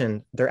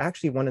Revelation, they're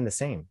actually one and the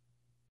same.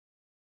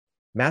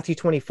 Matthew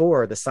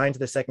 24, the signs of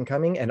the second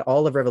coming, and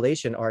all of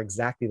Revelation are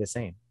exactly the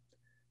same.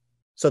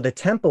 So the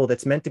temple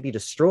that's meant to be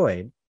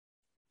destroyed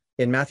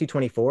in Matthew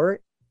 24,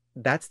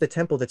 that's the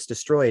temple that's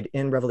destroyed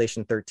in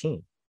Revelation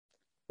 13,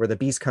 where the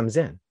beast comes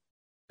in.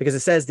 Because it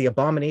says the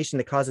abomination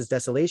that causes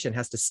desolation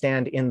has to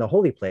stand in the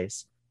holy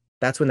place.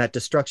 That's when that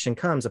destruction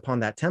comes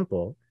upon that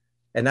temple.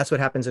 And that's what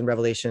happens in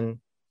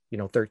Revelation,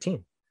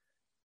 13,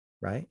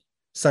 right?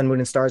 Sun, moon,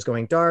 and stars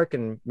going dark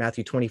in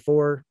Matthew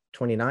 24,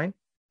 29.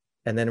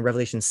 And then in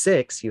Revelation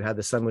 6, you have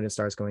the sun, moon, and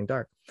stars going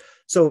dark.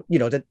 So,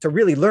 to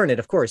really learn it,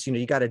 of course,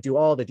 you got to do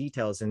all the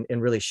details and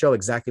really show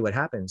exactly what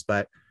happens.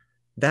 But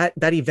that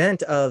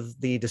event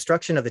of the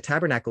destruction of the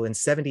tabernacle in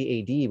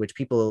 70 AD, which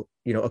people,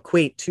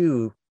 equate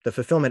to the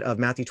fulfillment of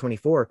Matthew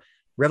 24,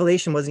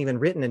 Revelation wasn't even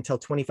written until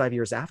 25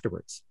 years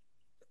afterwards.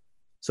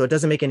 So it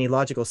doesn't make any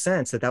logical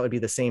sense that would be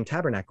the same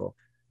tabernacle.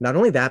 Not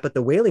only that, but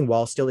the Wailing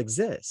Wall still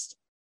exists.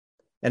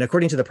 And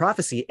according to the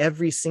prophecy,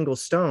 every single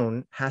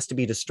stone has to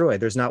be destroyed.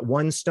 There's not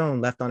one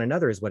stone left on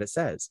another, is what it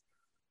says.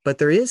 But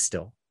there is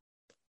still.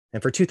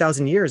 And for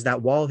 2,000 years,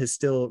 that wall has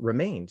still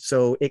remained.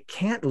 So it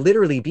can't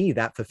literally be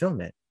that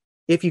fulfillment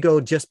if you go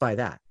just by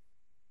that,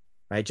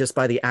 right? Just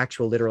by the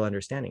actual literal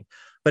understanding.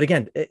 But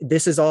again,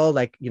 this is all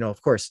like,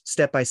 of course,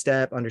 step by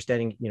step,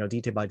 understanding,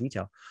 detail by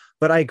detail.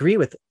 But I agree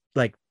with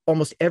like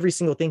almost every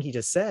single thing he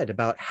just said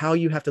about how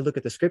you have to look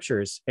at the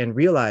scriptures and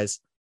realize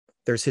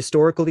there's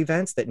historical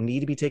events that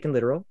need to be taken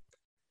literal.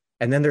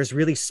 And then there's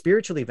really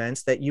spiritual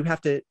events that you have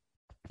to,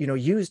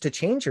 use to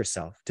change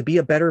yourself, to be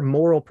a better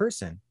moral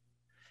person.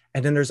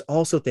 And then there's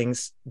also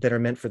things that are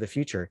meant for the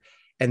future.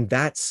 And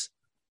that's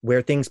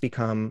where things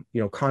become,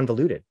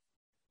 convoluted.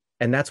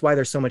 And that's why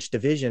there's so much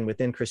division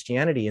within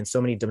Christianity and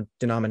so many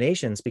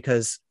denominations,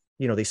 because,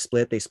 they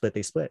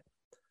split.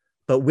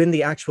 But when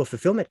the actual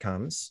fulfillment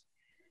comes,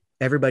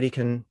 everybody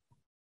can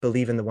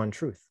believe in the one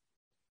truth.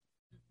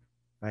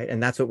 Right?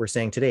 And that's what we're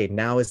saying today.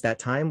 Now is that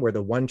time where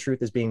the one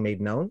truth is being made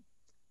known.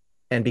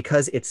 And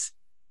because it's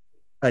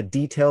a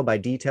detail by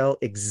detail,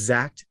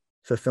 exact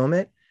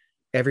fulfillment,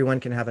 everyone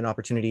can have an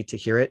opportunity to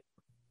hear it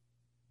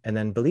and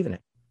then believe in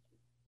it.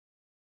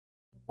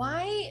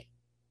 Why,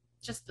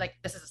 just like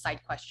this is a side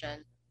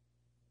question,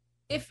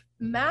 if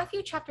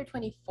Matthew chapter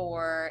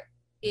 24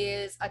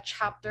 is a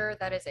chapter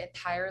that is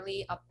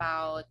entirely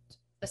about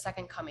the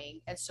second coming,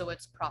 and so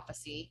it's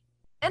prophecy,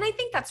 and I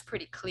think that's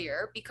pretty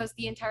clear because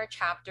the entire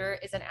chapter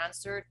is an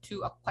answer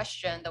to a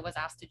question that was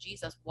asked to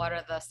Jesus, what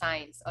are the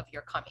signs of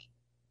your coming,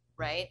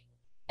 right?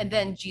 And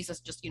then Jesus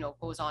just,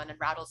 goes on and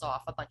rattles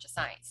off a bunch of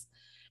signs.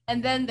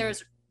 And then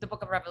there's the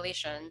book of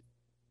Revelation.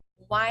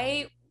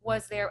 Why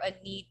was there a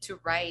need to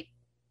write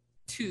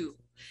two?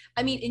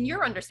 I mean, in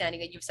your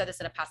understanding, and you've said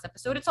this in a past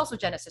episode, it's also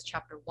Genesis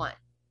chapter 1.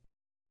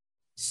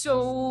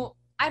 So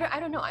I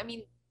don't know. I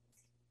mean,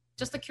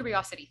 just a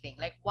curiosity thing.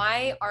 Like,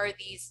 why are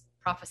these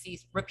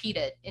prophecies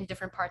repeated in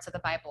different parts of the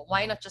Bible?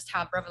 Why not just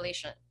have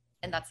Revelation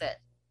and that's it?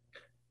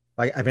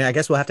 I mean, I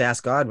guess we'll have to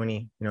ask God when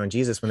he, and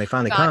Jesus, when they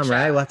finally Gotcha. come,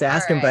 right? We'll have to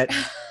ask him, but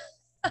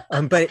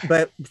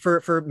but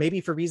for maybe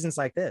for reasons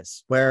like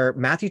this, where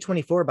Matthew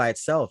 24 by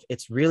itself,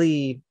 it's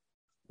really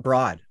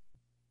broad.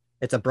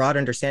 It's a broad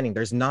understanding.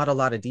 There's not a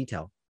lot of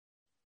detail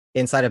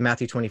inside of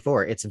Matthew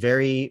 24. It's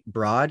very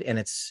broad, and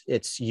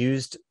it's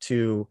used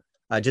to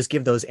just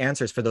give those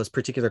answers for those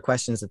particular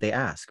questions that they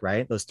ask,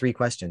 right? Those three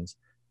questions,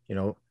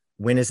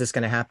 when is this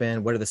going to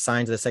happen? What are the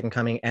signs of the second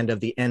coming? End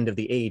of the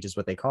age is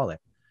what they call it.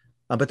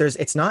 But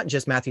it's not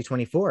just Matthew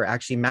 24.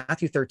 Actually,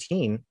 Matthew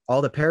 13,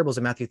 all the parables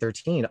of Matthew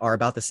 13 are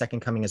about the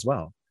second coming as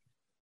well.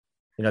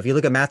 If you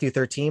look at Matthew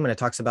 13, when it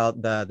talks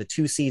about the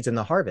two seeds in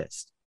the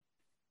harvest,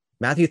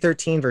 Matthew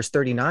 13, verse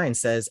 39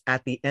 says,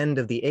 at the end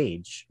of the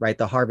age, right?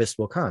 The harvest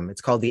will come.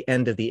 It's called the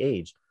end of the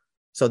age.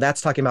 So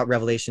that's talking about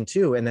Revelation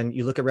 2. And then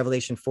you look at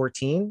Revelation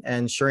 14,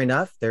 and sure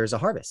enough, there's a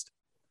harvest.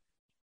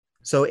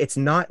 So it's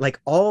not like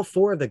all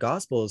four of the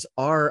Gospels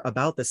are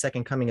about the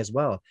second coming as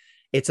well.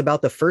 It's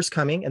about the first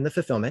coming and the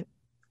fulfillment,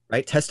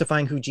 right?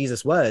 Testifying who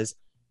Jesus was.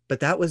 But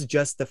that was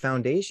just the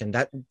foundation.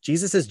 That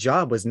Jesus's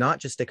job was not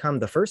just to come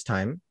the first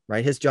time,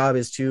 right? His job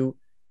is to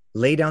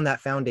lay down that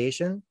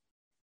foundation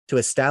to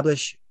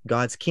establish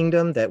God's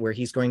kingdom, that where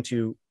he's going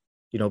to,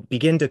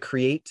 begin to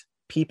create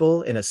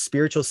people in a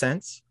spiritual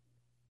sense,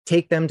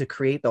 take them to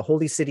create the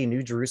holy city,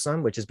 New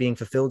Jerusalem, which is being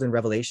fulfilled in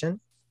Revelation,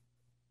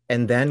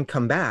 and then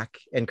come back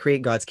and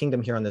create God's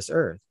kingdom here on this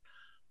earth.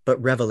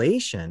 But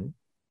Revelation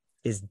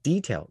is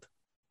detailed.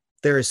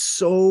 There is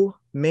so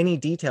many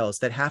details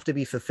that have to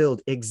be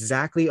fulfilled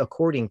exactly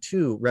according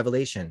to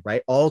Revelation,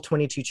 right? All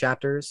 22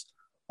 chapters,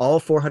 all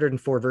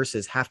 404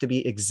 verses have to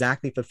be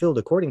exactly fulfilled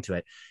according to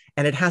it.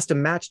 And it has to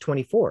match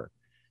 24.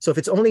 So if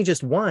it's only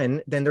just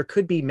one, then there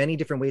could be many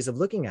different ways of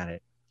looking at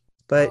it.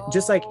 But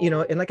just like,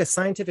 in like a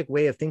scientific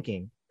way of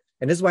thinking,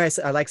 and this is why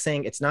I like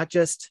saying it's not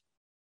just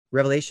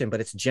Revelation, but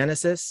it's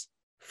Genesis,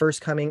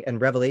 First Coming, and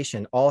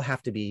Revelation all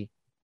have to be,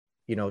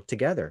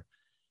 together.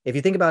 If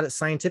you think about it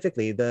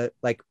scientifically,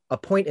 like a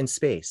point in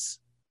space,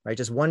 right?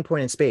 Just one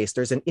point in space,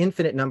 there's an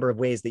infinite number of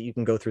ways that you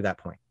can go through that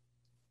point,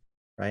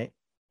 right?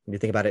 When you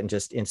think about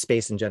it in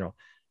space in general,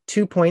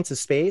 2 points of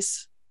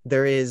space,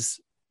 there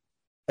is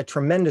a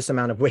tremendous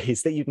amount of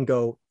ways that you can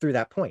go through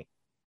that point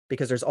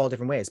because there's all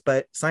different ways.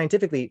 But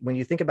scientifically, when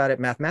you think about it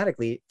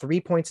mathematically,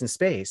 3 points in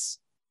space,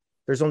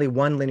 there's only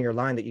one linear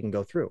line that you can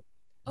go through.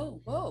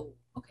 Oh, whoa.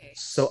 Okay.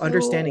 So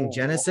understanding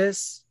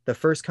Genesis, the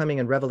First Coming,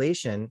 and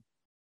Revelation,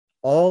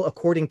 all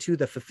according to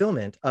the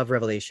fulfillment of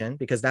Revelation,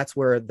 because that's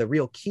where the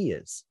real key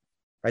is,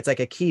 right? It's like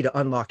a key to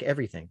unlock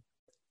everything.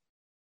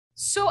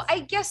 So I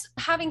guess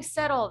having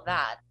said all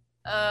that,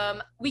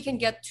 we can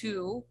get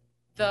to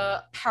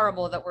the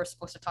parable that we're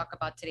supposed to talk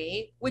about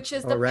today, which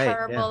is the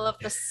parable of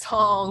the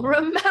song.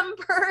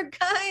 Remember,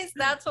 guys,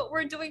 that's what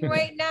we're doing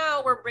right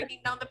now. We're breaking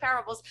down the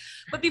parables.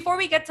 But before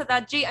we get to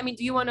that, Jay,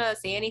 do you want to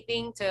say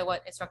anything to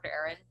what Instructor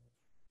Aaron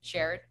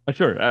shared?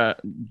 Sure.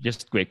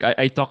 Just quick.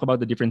 I talk about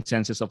the different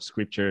senses of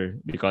scripture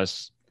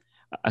because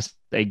as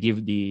I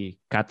give the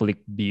Catholic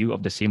view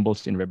of the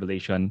symbols in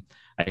Revelation,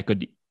 it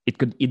could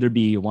either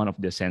be one of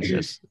the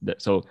senses.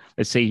 So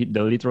let's say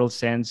the literal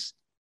sense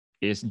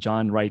is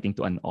John writing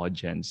to an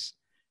audience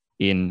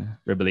in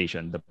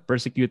Revelation, the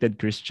persecuted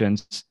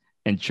Christians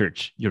and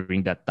church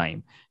during that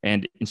time.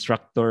 And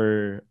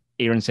Instructor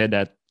Aaron said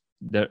that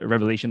the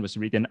Revelation was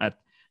written at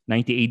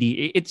 90 AD.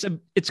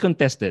 It's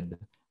contested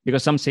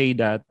because some say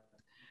that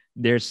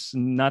there's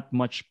not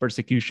much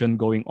persecution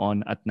going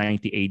on at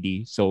 90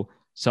 AD. So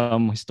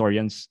some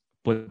historians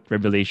put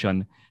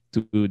Revelation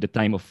to the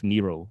time of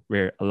Nero,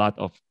 where a lot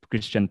of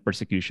Christian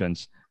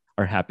persecutions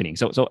are happening.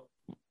 So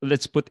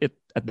let's put it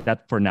at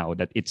that for now,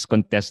 that it's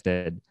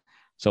contested.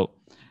 So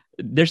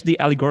there's the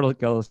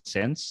allegorical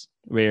sense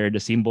where the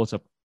symbols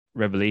of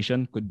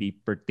Revelation could be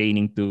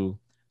pertaining to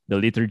the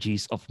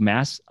liturgies of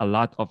Mass. A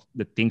lot of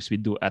the things we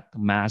do at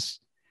Mass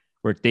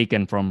were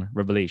taken from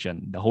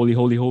Revelation. The Holy,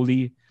 Holy,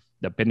 Holy,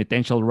 the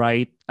penitential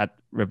rite at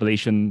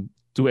Revelation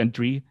 2 and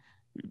 3,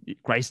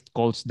 Christ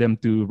calls them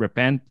to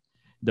repent.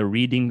 The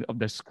reading of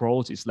the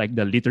scrolls is like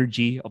the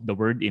liturgy of the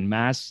word in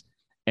Mass.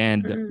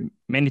 And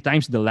many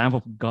times the Lamb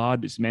of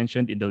God is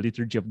mentioned in the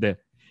liturgy of the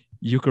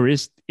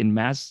Eucharist in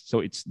Mass.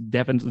 So it's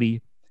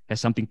definitely has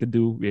something to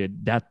do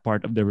with that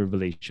part of the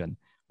Revelation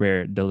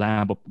where the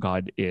Lamb of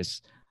God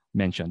is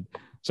mentioned.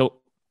 So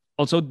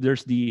also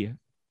there's the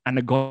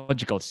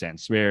anagogical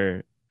sense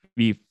where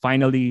we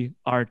finally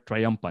are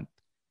triumphant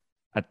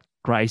at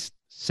Christ's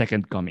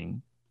second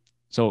coming.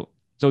 So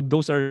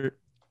those are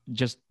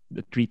just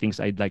the three things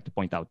I'd like to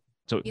point out.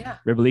 So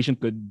Revelation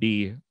could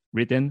be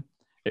written.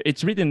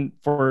 It's written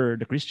for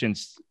the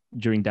Christians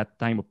during that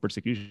time of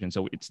persecution.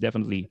 So it's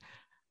definitely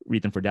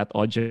written for that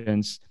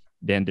audience.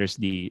 Then that's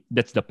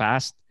the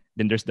past.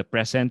 Then there's the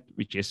present,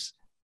 which is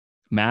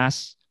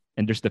Mass.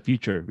 And there's the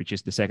future, which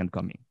is the second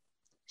coming.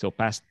 So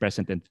past,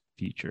 present, and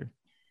future.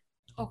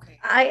 Okay.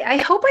 I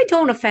hope I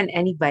don't offend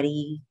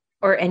anybody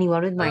or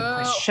anyone with my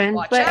question.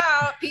 Watch but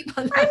out, people.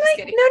 I'm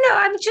like, no,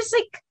 I'm just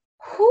like,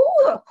 who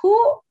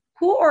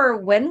or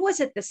when was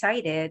it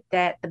decided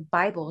that the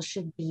Bible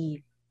should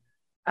be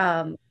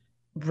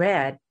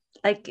read?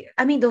 Like,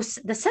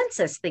 the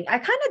census thing,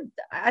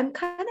 I'm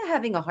kind of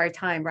having a hard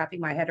time wrapping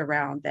my head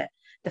around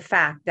the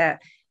fact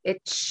that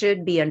it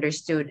should be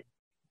understood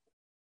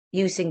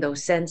using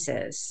those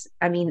senses.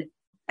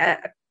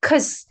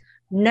 Because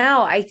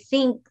now I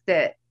think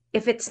that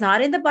if it's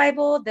not in the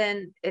Bible,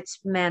 then it's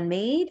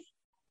man-made.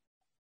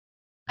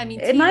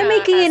 Am I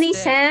making any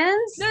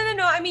sense? No.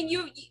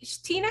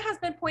 Tina has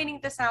been pointing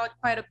this out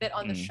quite a bit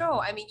on the show.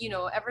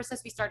 Ever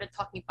since we started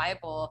talking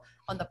Bible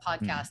on the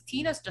podcast,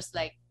 Tina's just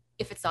like,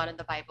 if it's not in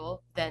the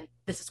Bible, then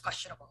this is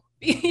questionable.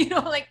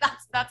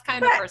 That's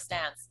kind of her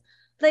stance.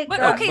 That's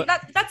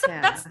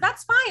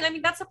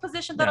fine. That's a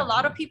position that a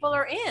lot of people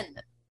are in,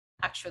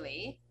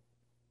 actually.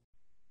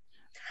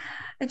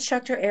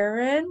 Instructor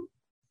Aaron,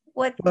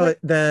 what? Well,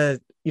 the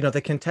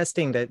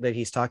contesting that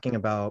he's talking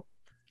about,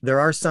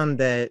 there are some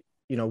that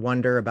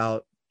wonder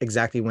about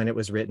exactly when it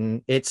was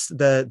written. It's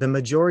the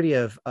majority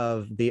of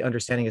the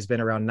understanding has been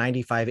around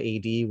 95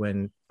 AD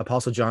when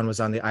Apostle John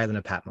was on the island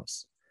of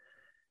Patmos.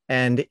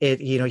 And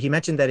he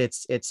mentioned that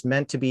it's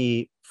meant to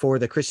be for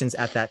the Christians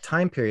at that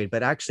time period,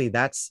 but actually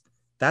that's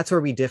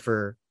where we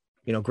differ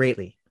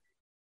greatly,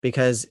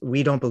 because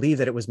we don't believe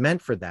that it was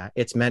meant for that.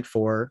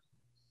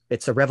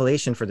 It's a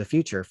revelation for the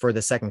future, for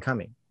the second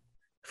coming,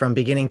 from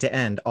beginning to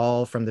end,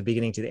 all from the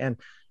beginning to the end,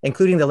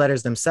 including the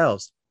letters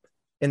themselves.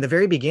 In the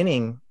very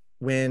beginning,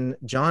 when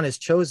John is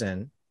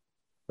chosen,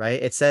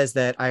 right, it says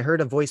that I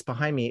heard a voice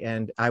behind me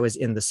and I was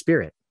in the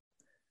Spirit.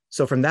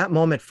 So from that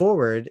moment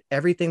forward,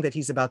 everything that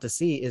he's about to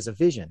see is a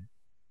vision.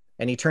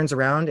 And he turns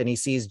around and he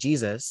sees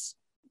Jesus,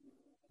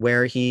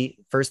 where the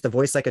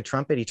voice like a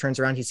trumpet, he turns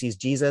around, he sees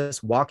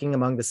Jesus walking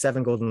among the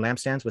 7 golden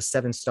lampstands with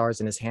 7 stars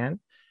in his hand.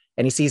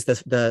 And he sees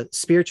the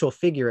spiritual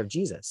figure of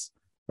Jesus,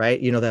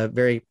 right? The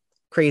very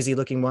crazy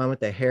looking one with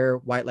the hair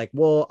white like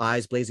wool,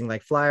 eyes blazing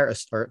like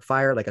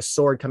fire, like a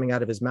sword coming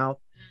out of his mouth.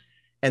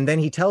 And then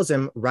he tells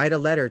him, write a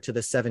letter to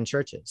the 7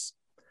 churches,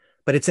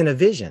 but it's in a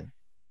vision.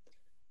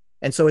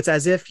 And so it's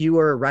as if you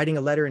were writing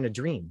a letter in a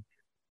dream,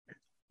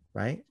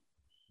 right?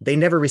 They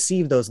never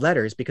received those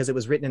letters because it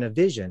was written in a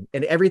vision.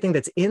 And everything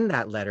that's in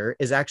that letter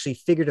is actually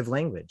figurative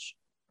language.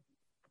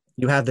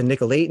 You have the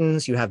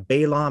Nicolaitans, you have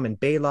Balaam and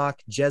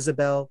Balak,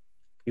 Jezebel,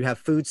 you have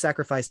food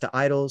sacrificed to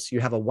idols, you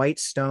have a white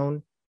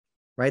stone,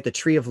 right? The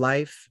tree of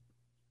life.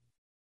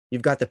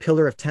 You've got the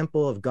pillar of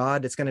temple of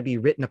God that's going to be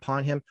written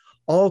upon him.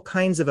 All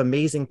kinds of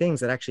amazing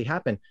things that actually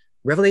happen.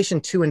 Revelation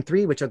 2 and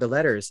 3, which are the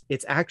letters,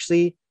 it's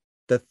actually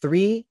the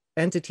 3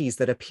 entities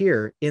that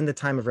appear in the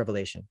time of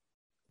Revelation.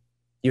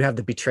 You have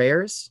the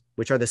betrayers,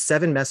 which are the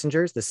 7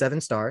 messengers, the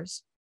 7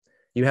 stars.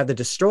 You have the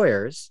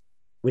destroyers,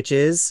 which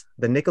is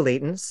the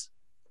Nicolaitans,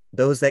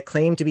 those that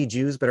claim to be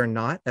Jews but are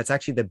not. That's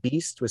actually the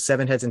beast with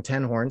 7 heads and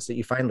 10 horns that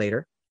you find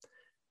later.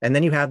 And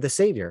then you have the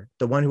Savior,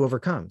 the one who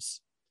overcomes.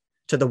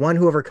 To the one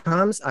who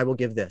overcomes, I will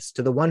give this.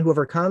 To the one who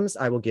overcomes,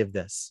 I will give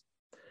this.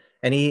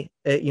 And he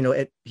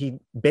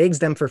begs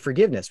them for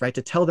forgiveness, right?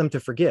 To tell them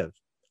to forgive.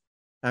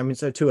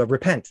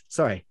 Repent,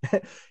 sorry.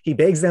 He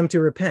begs them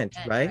to repent,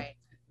 right?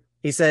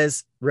 He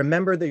says,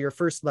 remember your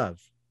first love.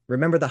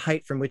 Remember the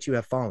height from which you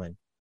have fallen.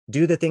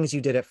 Do the things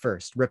you did at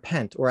first.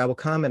 Repent, or I will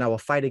come and I will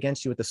fight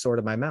against you with the sword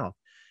of my mouth.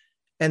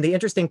 And the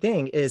interesting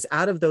thing is,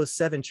 out of those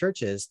 7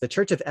 churches, the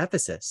church of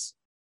Ephesus,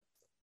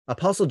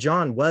 Apostle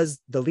John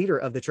was the leader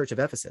of the church of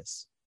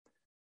Ephesus.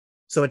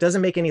 So it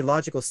doesn't make any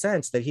logical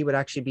sense that he would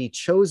actually be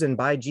chosen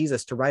by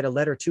Jesus to write a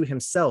letter to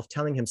himself,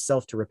 telling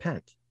himself to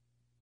repent.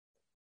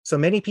 So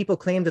many people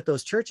claim that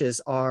those churches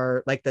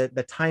are like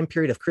the time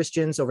period of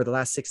Christians over the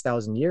last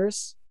 6,000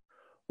 years,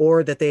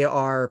 or that they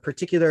are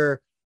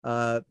particular,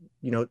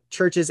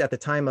 churches at the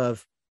time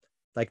of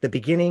like the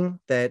beginning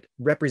that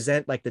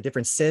represent like the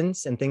different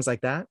sins and things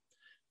like that.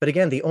 But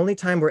again, the only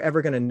time we're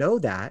ever going to know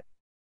that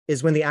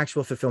is when the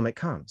actual fulfillment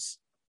comes.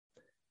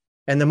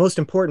 And the most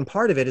important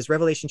part of it is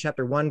Revelation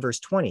chapter 1,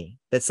 verse 20,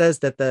 that says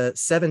that the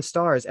 7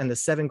 stars and the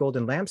 7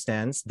 golden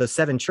lampstands, the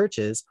 7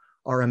 churches,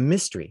 are a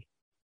mystery.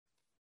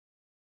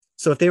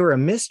 So if they were a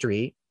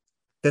mystery,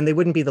 then they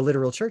wouldn't be the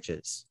literal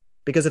churches,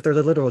 because if they're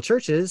the literal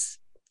churches,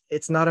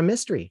 it's not a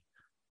mystery.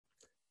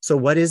 So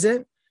what is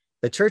it?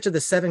 The church of the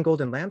 7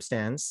 golden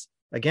lampstands,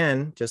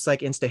 again, just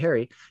like Insta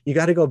Harry, you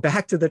got to go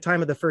back to the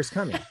time of the first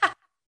coming,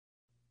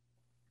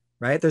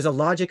 right? There's a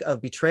logic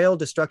of betrayal,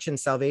 destruction,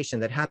 salvation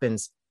that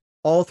happens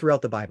all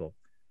throughout the Bible,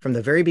 from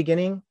the very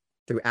beginning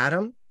through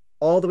Adam,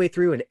 all the way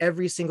through in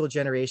every single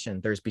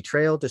generation. There's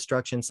betrayal,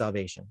 destruction,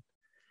 salvation.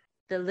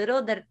 The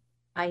little that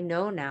I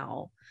know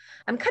now,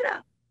 I'm kind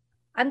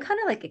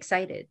of like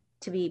excited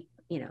to be,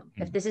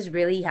 if this is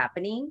really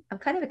happening, I'm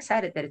kind of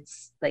excited that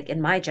it's like in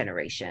my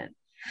generation,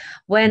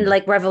 when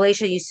like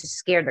Revelation used to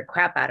scare the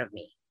crap out of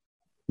me.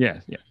 Yeah.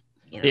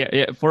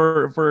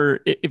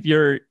 For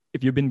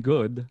if you've been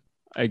good,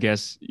 I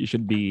guess you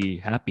should be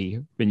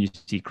happy when you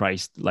see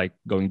Christ like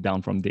going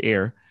down from the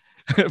air,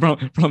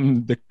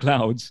 from the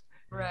clouds.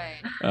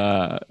 Right.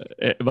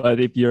 But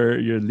if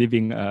you're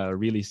living a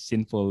really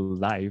sinful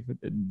life,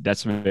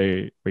 that's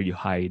where you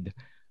hide.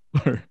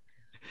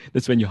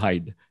 That's when you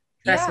hide.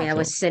 Trust me, I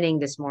was sinning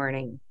this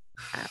morning.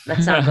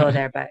 Let's not go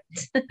there, but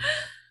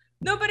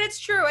no, but it's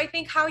true. I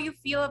think how you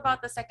feel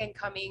about the second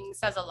coming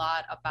says a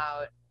lot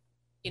about,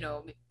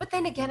 but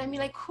then again, I mean,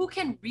 like, who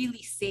can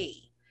really say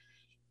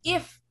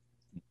if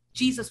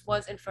Jesus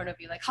was in front of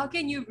you? Like, how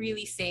can you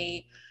really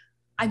say,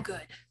 I'm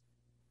good?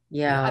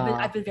 Yeah,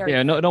 I've been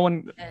very no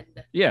one.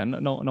 And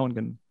no one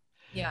can.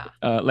 Yeah.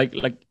 Like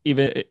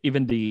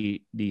even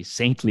the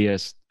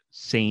saintliest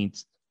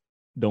saints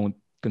don't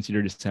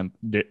consider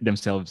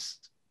themselves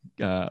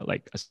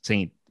like a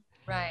saint.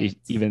 Right.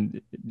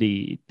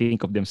 They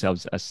think of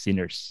themselves as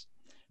sinners.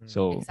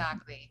 So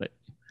exactly.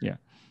 Yeah.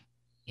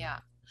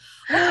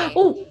 Okay.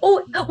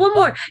 Oh, one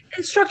more.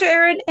 Instructor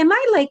Aaron, am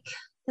I like,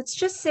 let's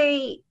just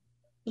say,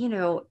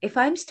 if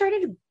I'm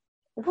starting to,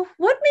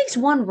 what makes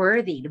one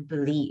worthy to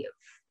believe?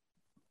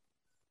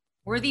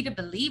 Worthy to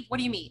believe? What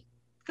do you mean?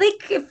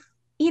 Like, if,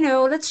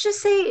 let's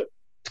just say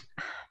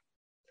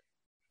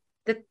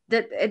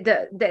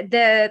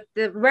the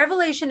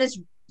revelation is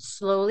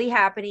slowly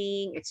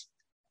happening. It's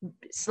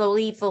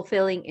slowly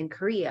fulfilling in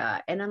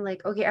Korea. And I'm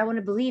like, okay, I want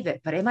to believe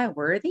it, but am I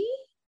worthy?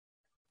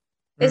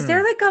 Is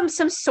there like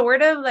some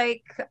sort of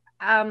like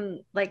I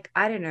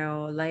don't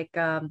know, like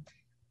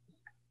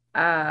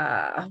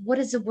what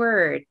is the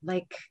word?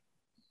 Like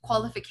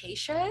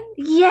qualification?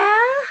 Yeah.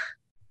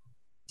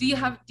 Do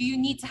you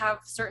need to have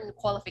certain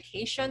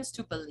qualifications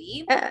to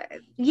believe?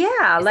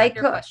 Yeah, Is like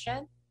that your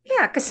question?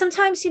 yeah, because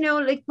sometimes,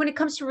 like when it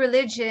comes to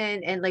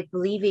religion and like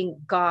believing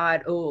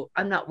God, oh,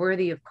 I'm not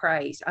worthy of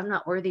Christ, I'm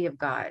not worthy of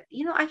God.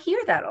 I hear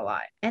that a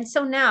lot. And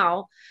so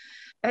now,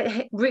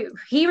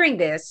 hearing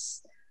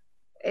this,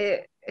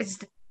 is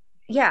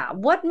yeah,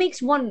 what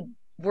makes one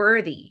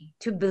worthy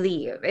to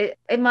believe?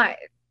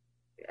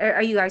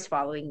 Are you guys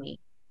following me?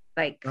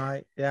 Like,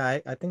 I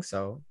think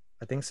so.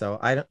 I think so.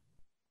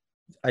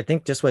 I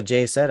think just what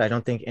Jay said, I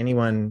don't think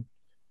anyone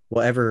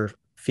will ever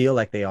feel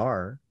like they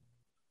are.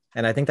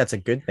 And I think that's a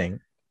good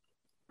thing,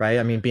 right?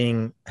 I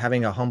mean,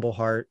 having a humble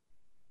heart,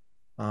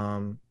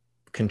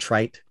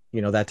 contrite,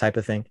 that type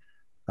of thing,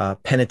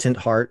 penitent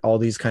heart, all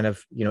these kind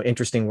of,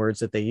 interesting words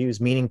that they use,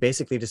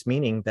 basically just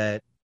meaning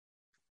that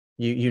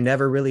you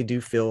never really do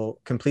feel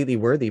completely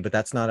worthy, but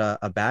that's not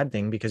a bad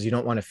thing, because you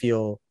don't want to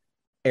feel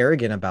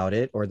arrogant about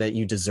it, or that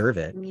you deserve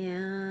it.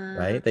 yeah.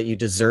 Right? That you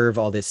deserve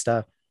all this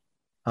stuff.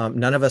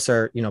 None of us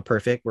are,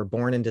 perfect. We're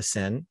born into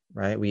sin,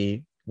 right?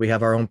 We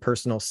have our own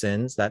personal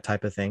sins, that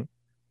type of thing.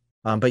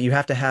 But you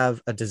have to have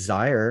a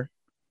desire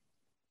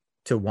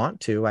to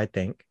want to, I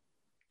think,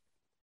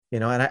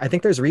 and I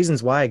think there's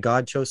reasons why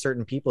God chose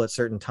certain people at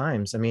certain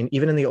times. I mean,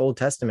 even in the Old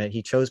Testament,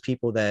 he chose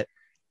people that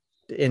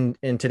in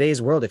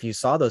today's world, if you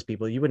saw those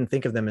people, you wouldn't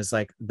think of them as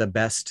like the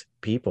best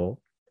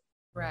people.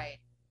 Right.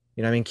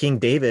 I mean, King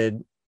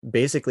David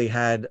basically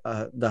had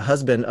the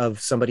husband of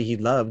somebody he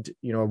loved,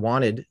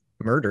 wanted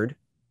murdered,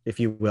 if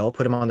you will,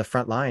 put him on the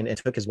front line and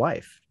took his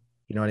wife.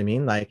 You know what I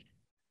mean? Like,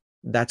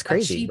 that's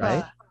crazy,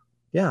 Bathsheba. right?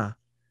 Yeah.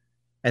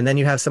 And then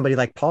you have somebody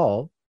like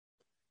Paul,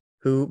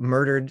 who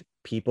murdered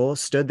people,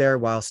 stood there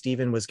while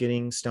Stephen was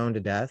getting stoned to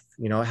death,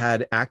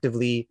 had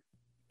actively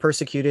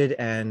persecuted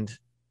and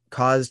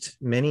caused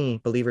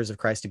many believers of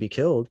Christ to be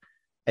killed.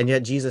 And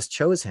yet Jesus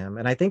chose him.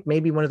 And I think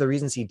maybe one of the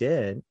reasons he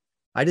did,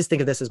 I just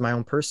think of this as my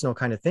own personal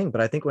kind of thing, but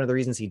I think one of the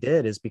reasons he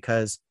did is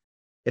because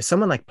if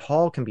someone like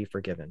Paul can be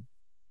forgiven,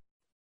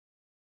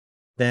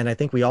 then I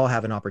think we all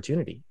have an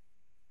opportunity,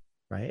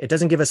 right? It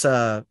doesn't give us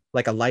a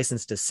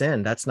license to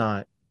sin. That's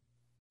not,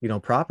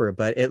 proper,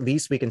 but at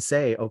least we can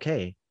say,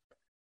 okay,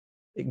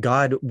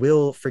 God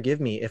will forgive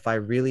me if I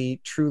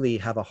really, truly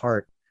have a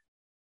heart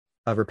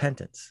of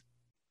repentance.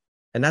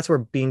 And that's where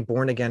being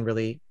born again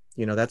really,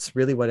 that's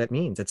really what it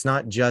means. It's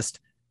not just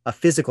a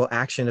physical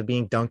action of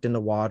being dunked in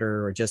the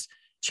water or just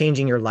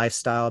changing your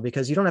lifestyle,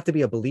 because you don't have to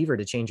be a believer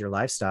to change your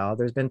lifestyle.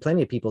 There's been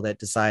plenty of people that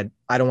decide,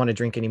 I don't want to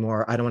drink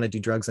anymore, I don't want to do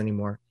drugs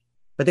anymore,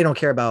 but they don't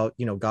care about,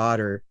 God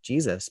or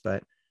Jesus.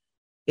 But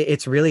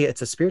it's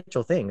a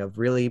spiritual thing of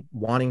really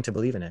wanting to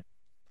believe in it.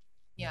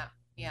 Yeah.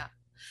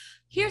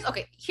 Here's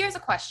a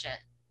question.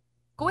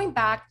 Going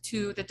back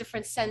to the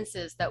different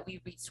senses that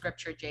we read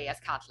scripture, Jay, as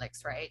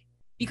Catholics, right?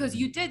 Because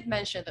you did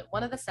mention that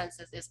one of the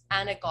senses is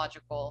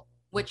anagogical,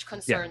 which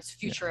concerns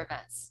future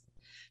events.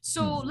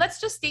 So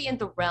let's just stay in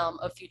the realm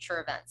of future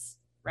events,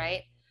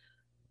 right?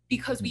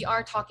 Because we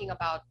are talking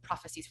about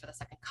prophecies for the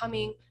second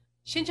coming.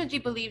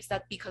 Shincheonji believes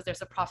that because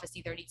there's a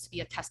prophecy, there needs to be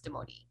a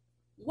testimony.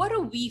 What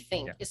do we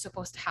think is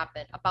supposed to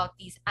happen about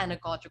these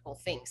anagogical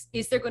things?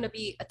 Is there going to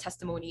be a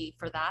testimony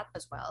for that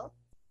as well?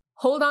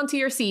 Hold on to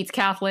your seats,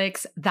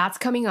 Catholics. That's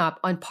coming up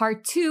on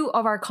part 2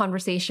 of our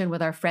conversation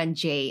with our friend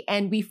Jay.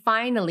 And we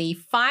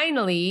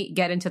finally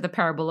get into the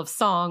parable of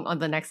song on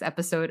the next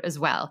episode as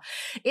well.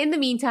 In the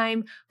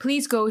meantime,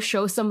 please go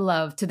show some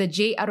love to the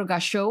Jay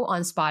Aruga Show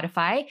on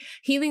Spotify,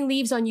 Healing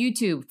Leaves on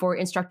YouTube for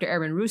Instructor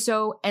Aaron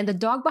Russo, and the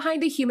Dog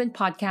Behind the Human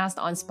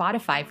podcast on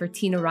Spotify for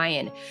Tina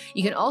Ryan.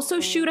 You can also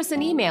shoot us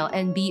an email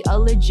and be a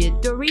legit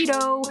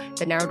Dorito,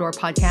 the RtoR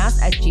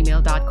podcast at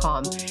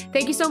gmail.com.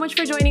 Thank you so much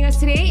for joining us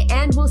today,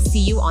 and we'll see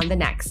you on the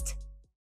next.